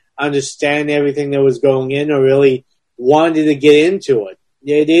didn't understand everything that was going in or really wanted to get into it.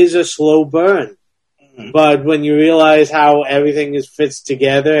 It is a slow burn. Mm-hmm. But when you realize how everything fits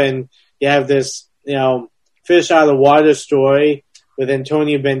together, and you have this, fish out of water story with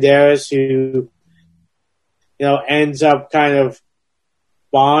Antonio Banderas, who, ends up kind of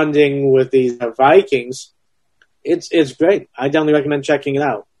bonding with these Vikings. It's great. I definitely recommend checking it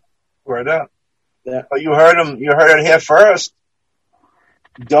out. Right up. Yeah. But you heard it here first.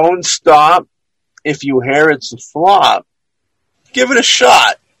 Don't stop if you hear it's a flop. Give it a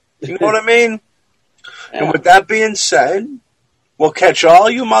shot. You know what I mean? Yeah. And with that being said, we'll catch all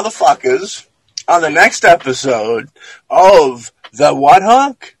you motherfuckers on the next episode of The What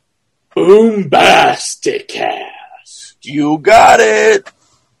Hunk? Boombasticast. You got it.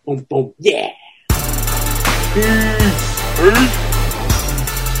 Boom, boom, yeah.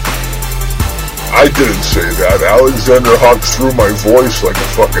 I didn't say that. Alexander Hawk threw my voice like a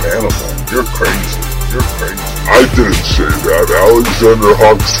fucking animal. You're crazy. I didn't say that. Alexander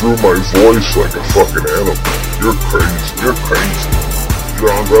Hawk threw my voice like a fucking animal. You're crazy. John, you're crazy.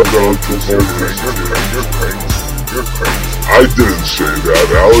 I didn't say that.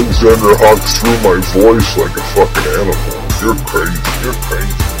 Alexander Hawk threw my voice like a fucking animal. You're crazy.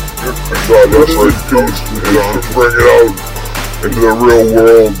 God, that's like John, bring it out into the real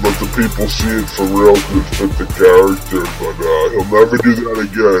world, let the people see it for real to fit the character, but he'll never do that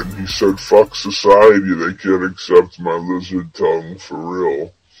again. He said, fuck society, they can't accept my lizard tongue for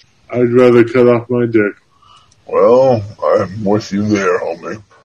real. I'd rather cut off my dick. Well, I'm with you there, homie.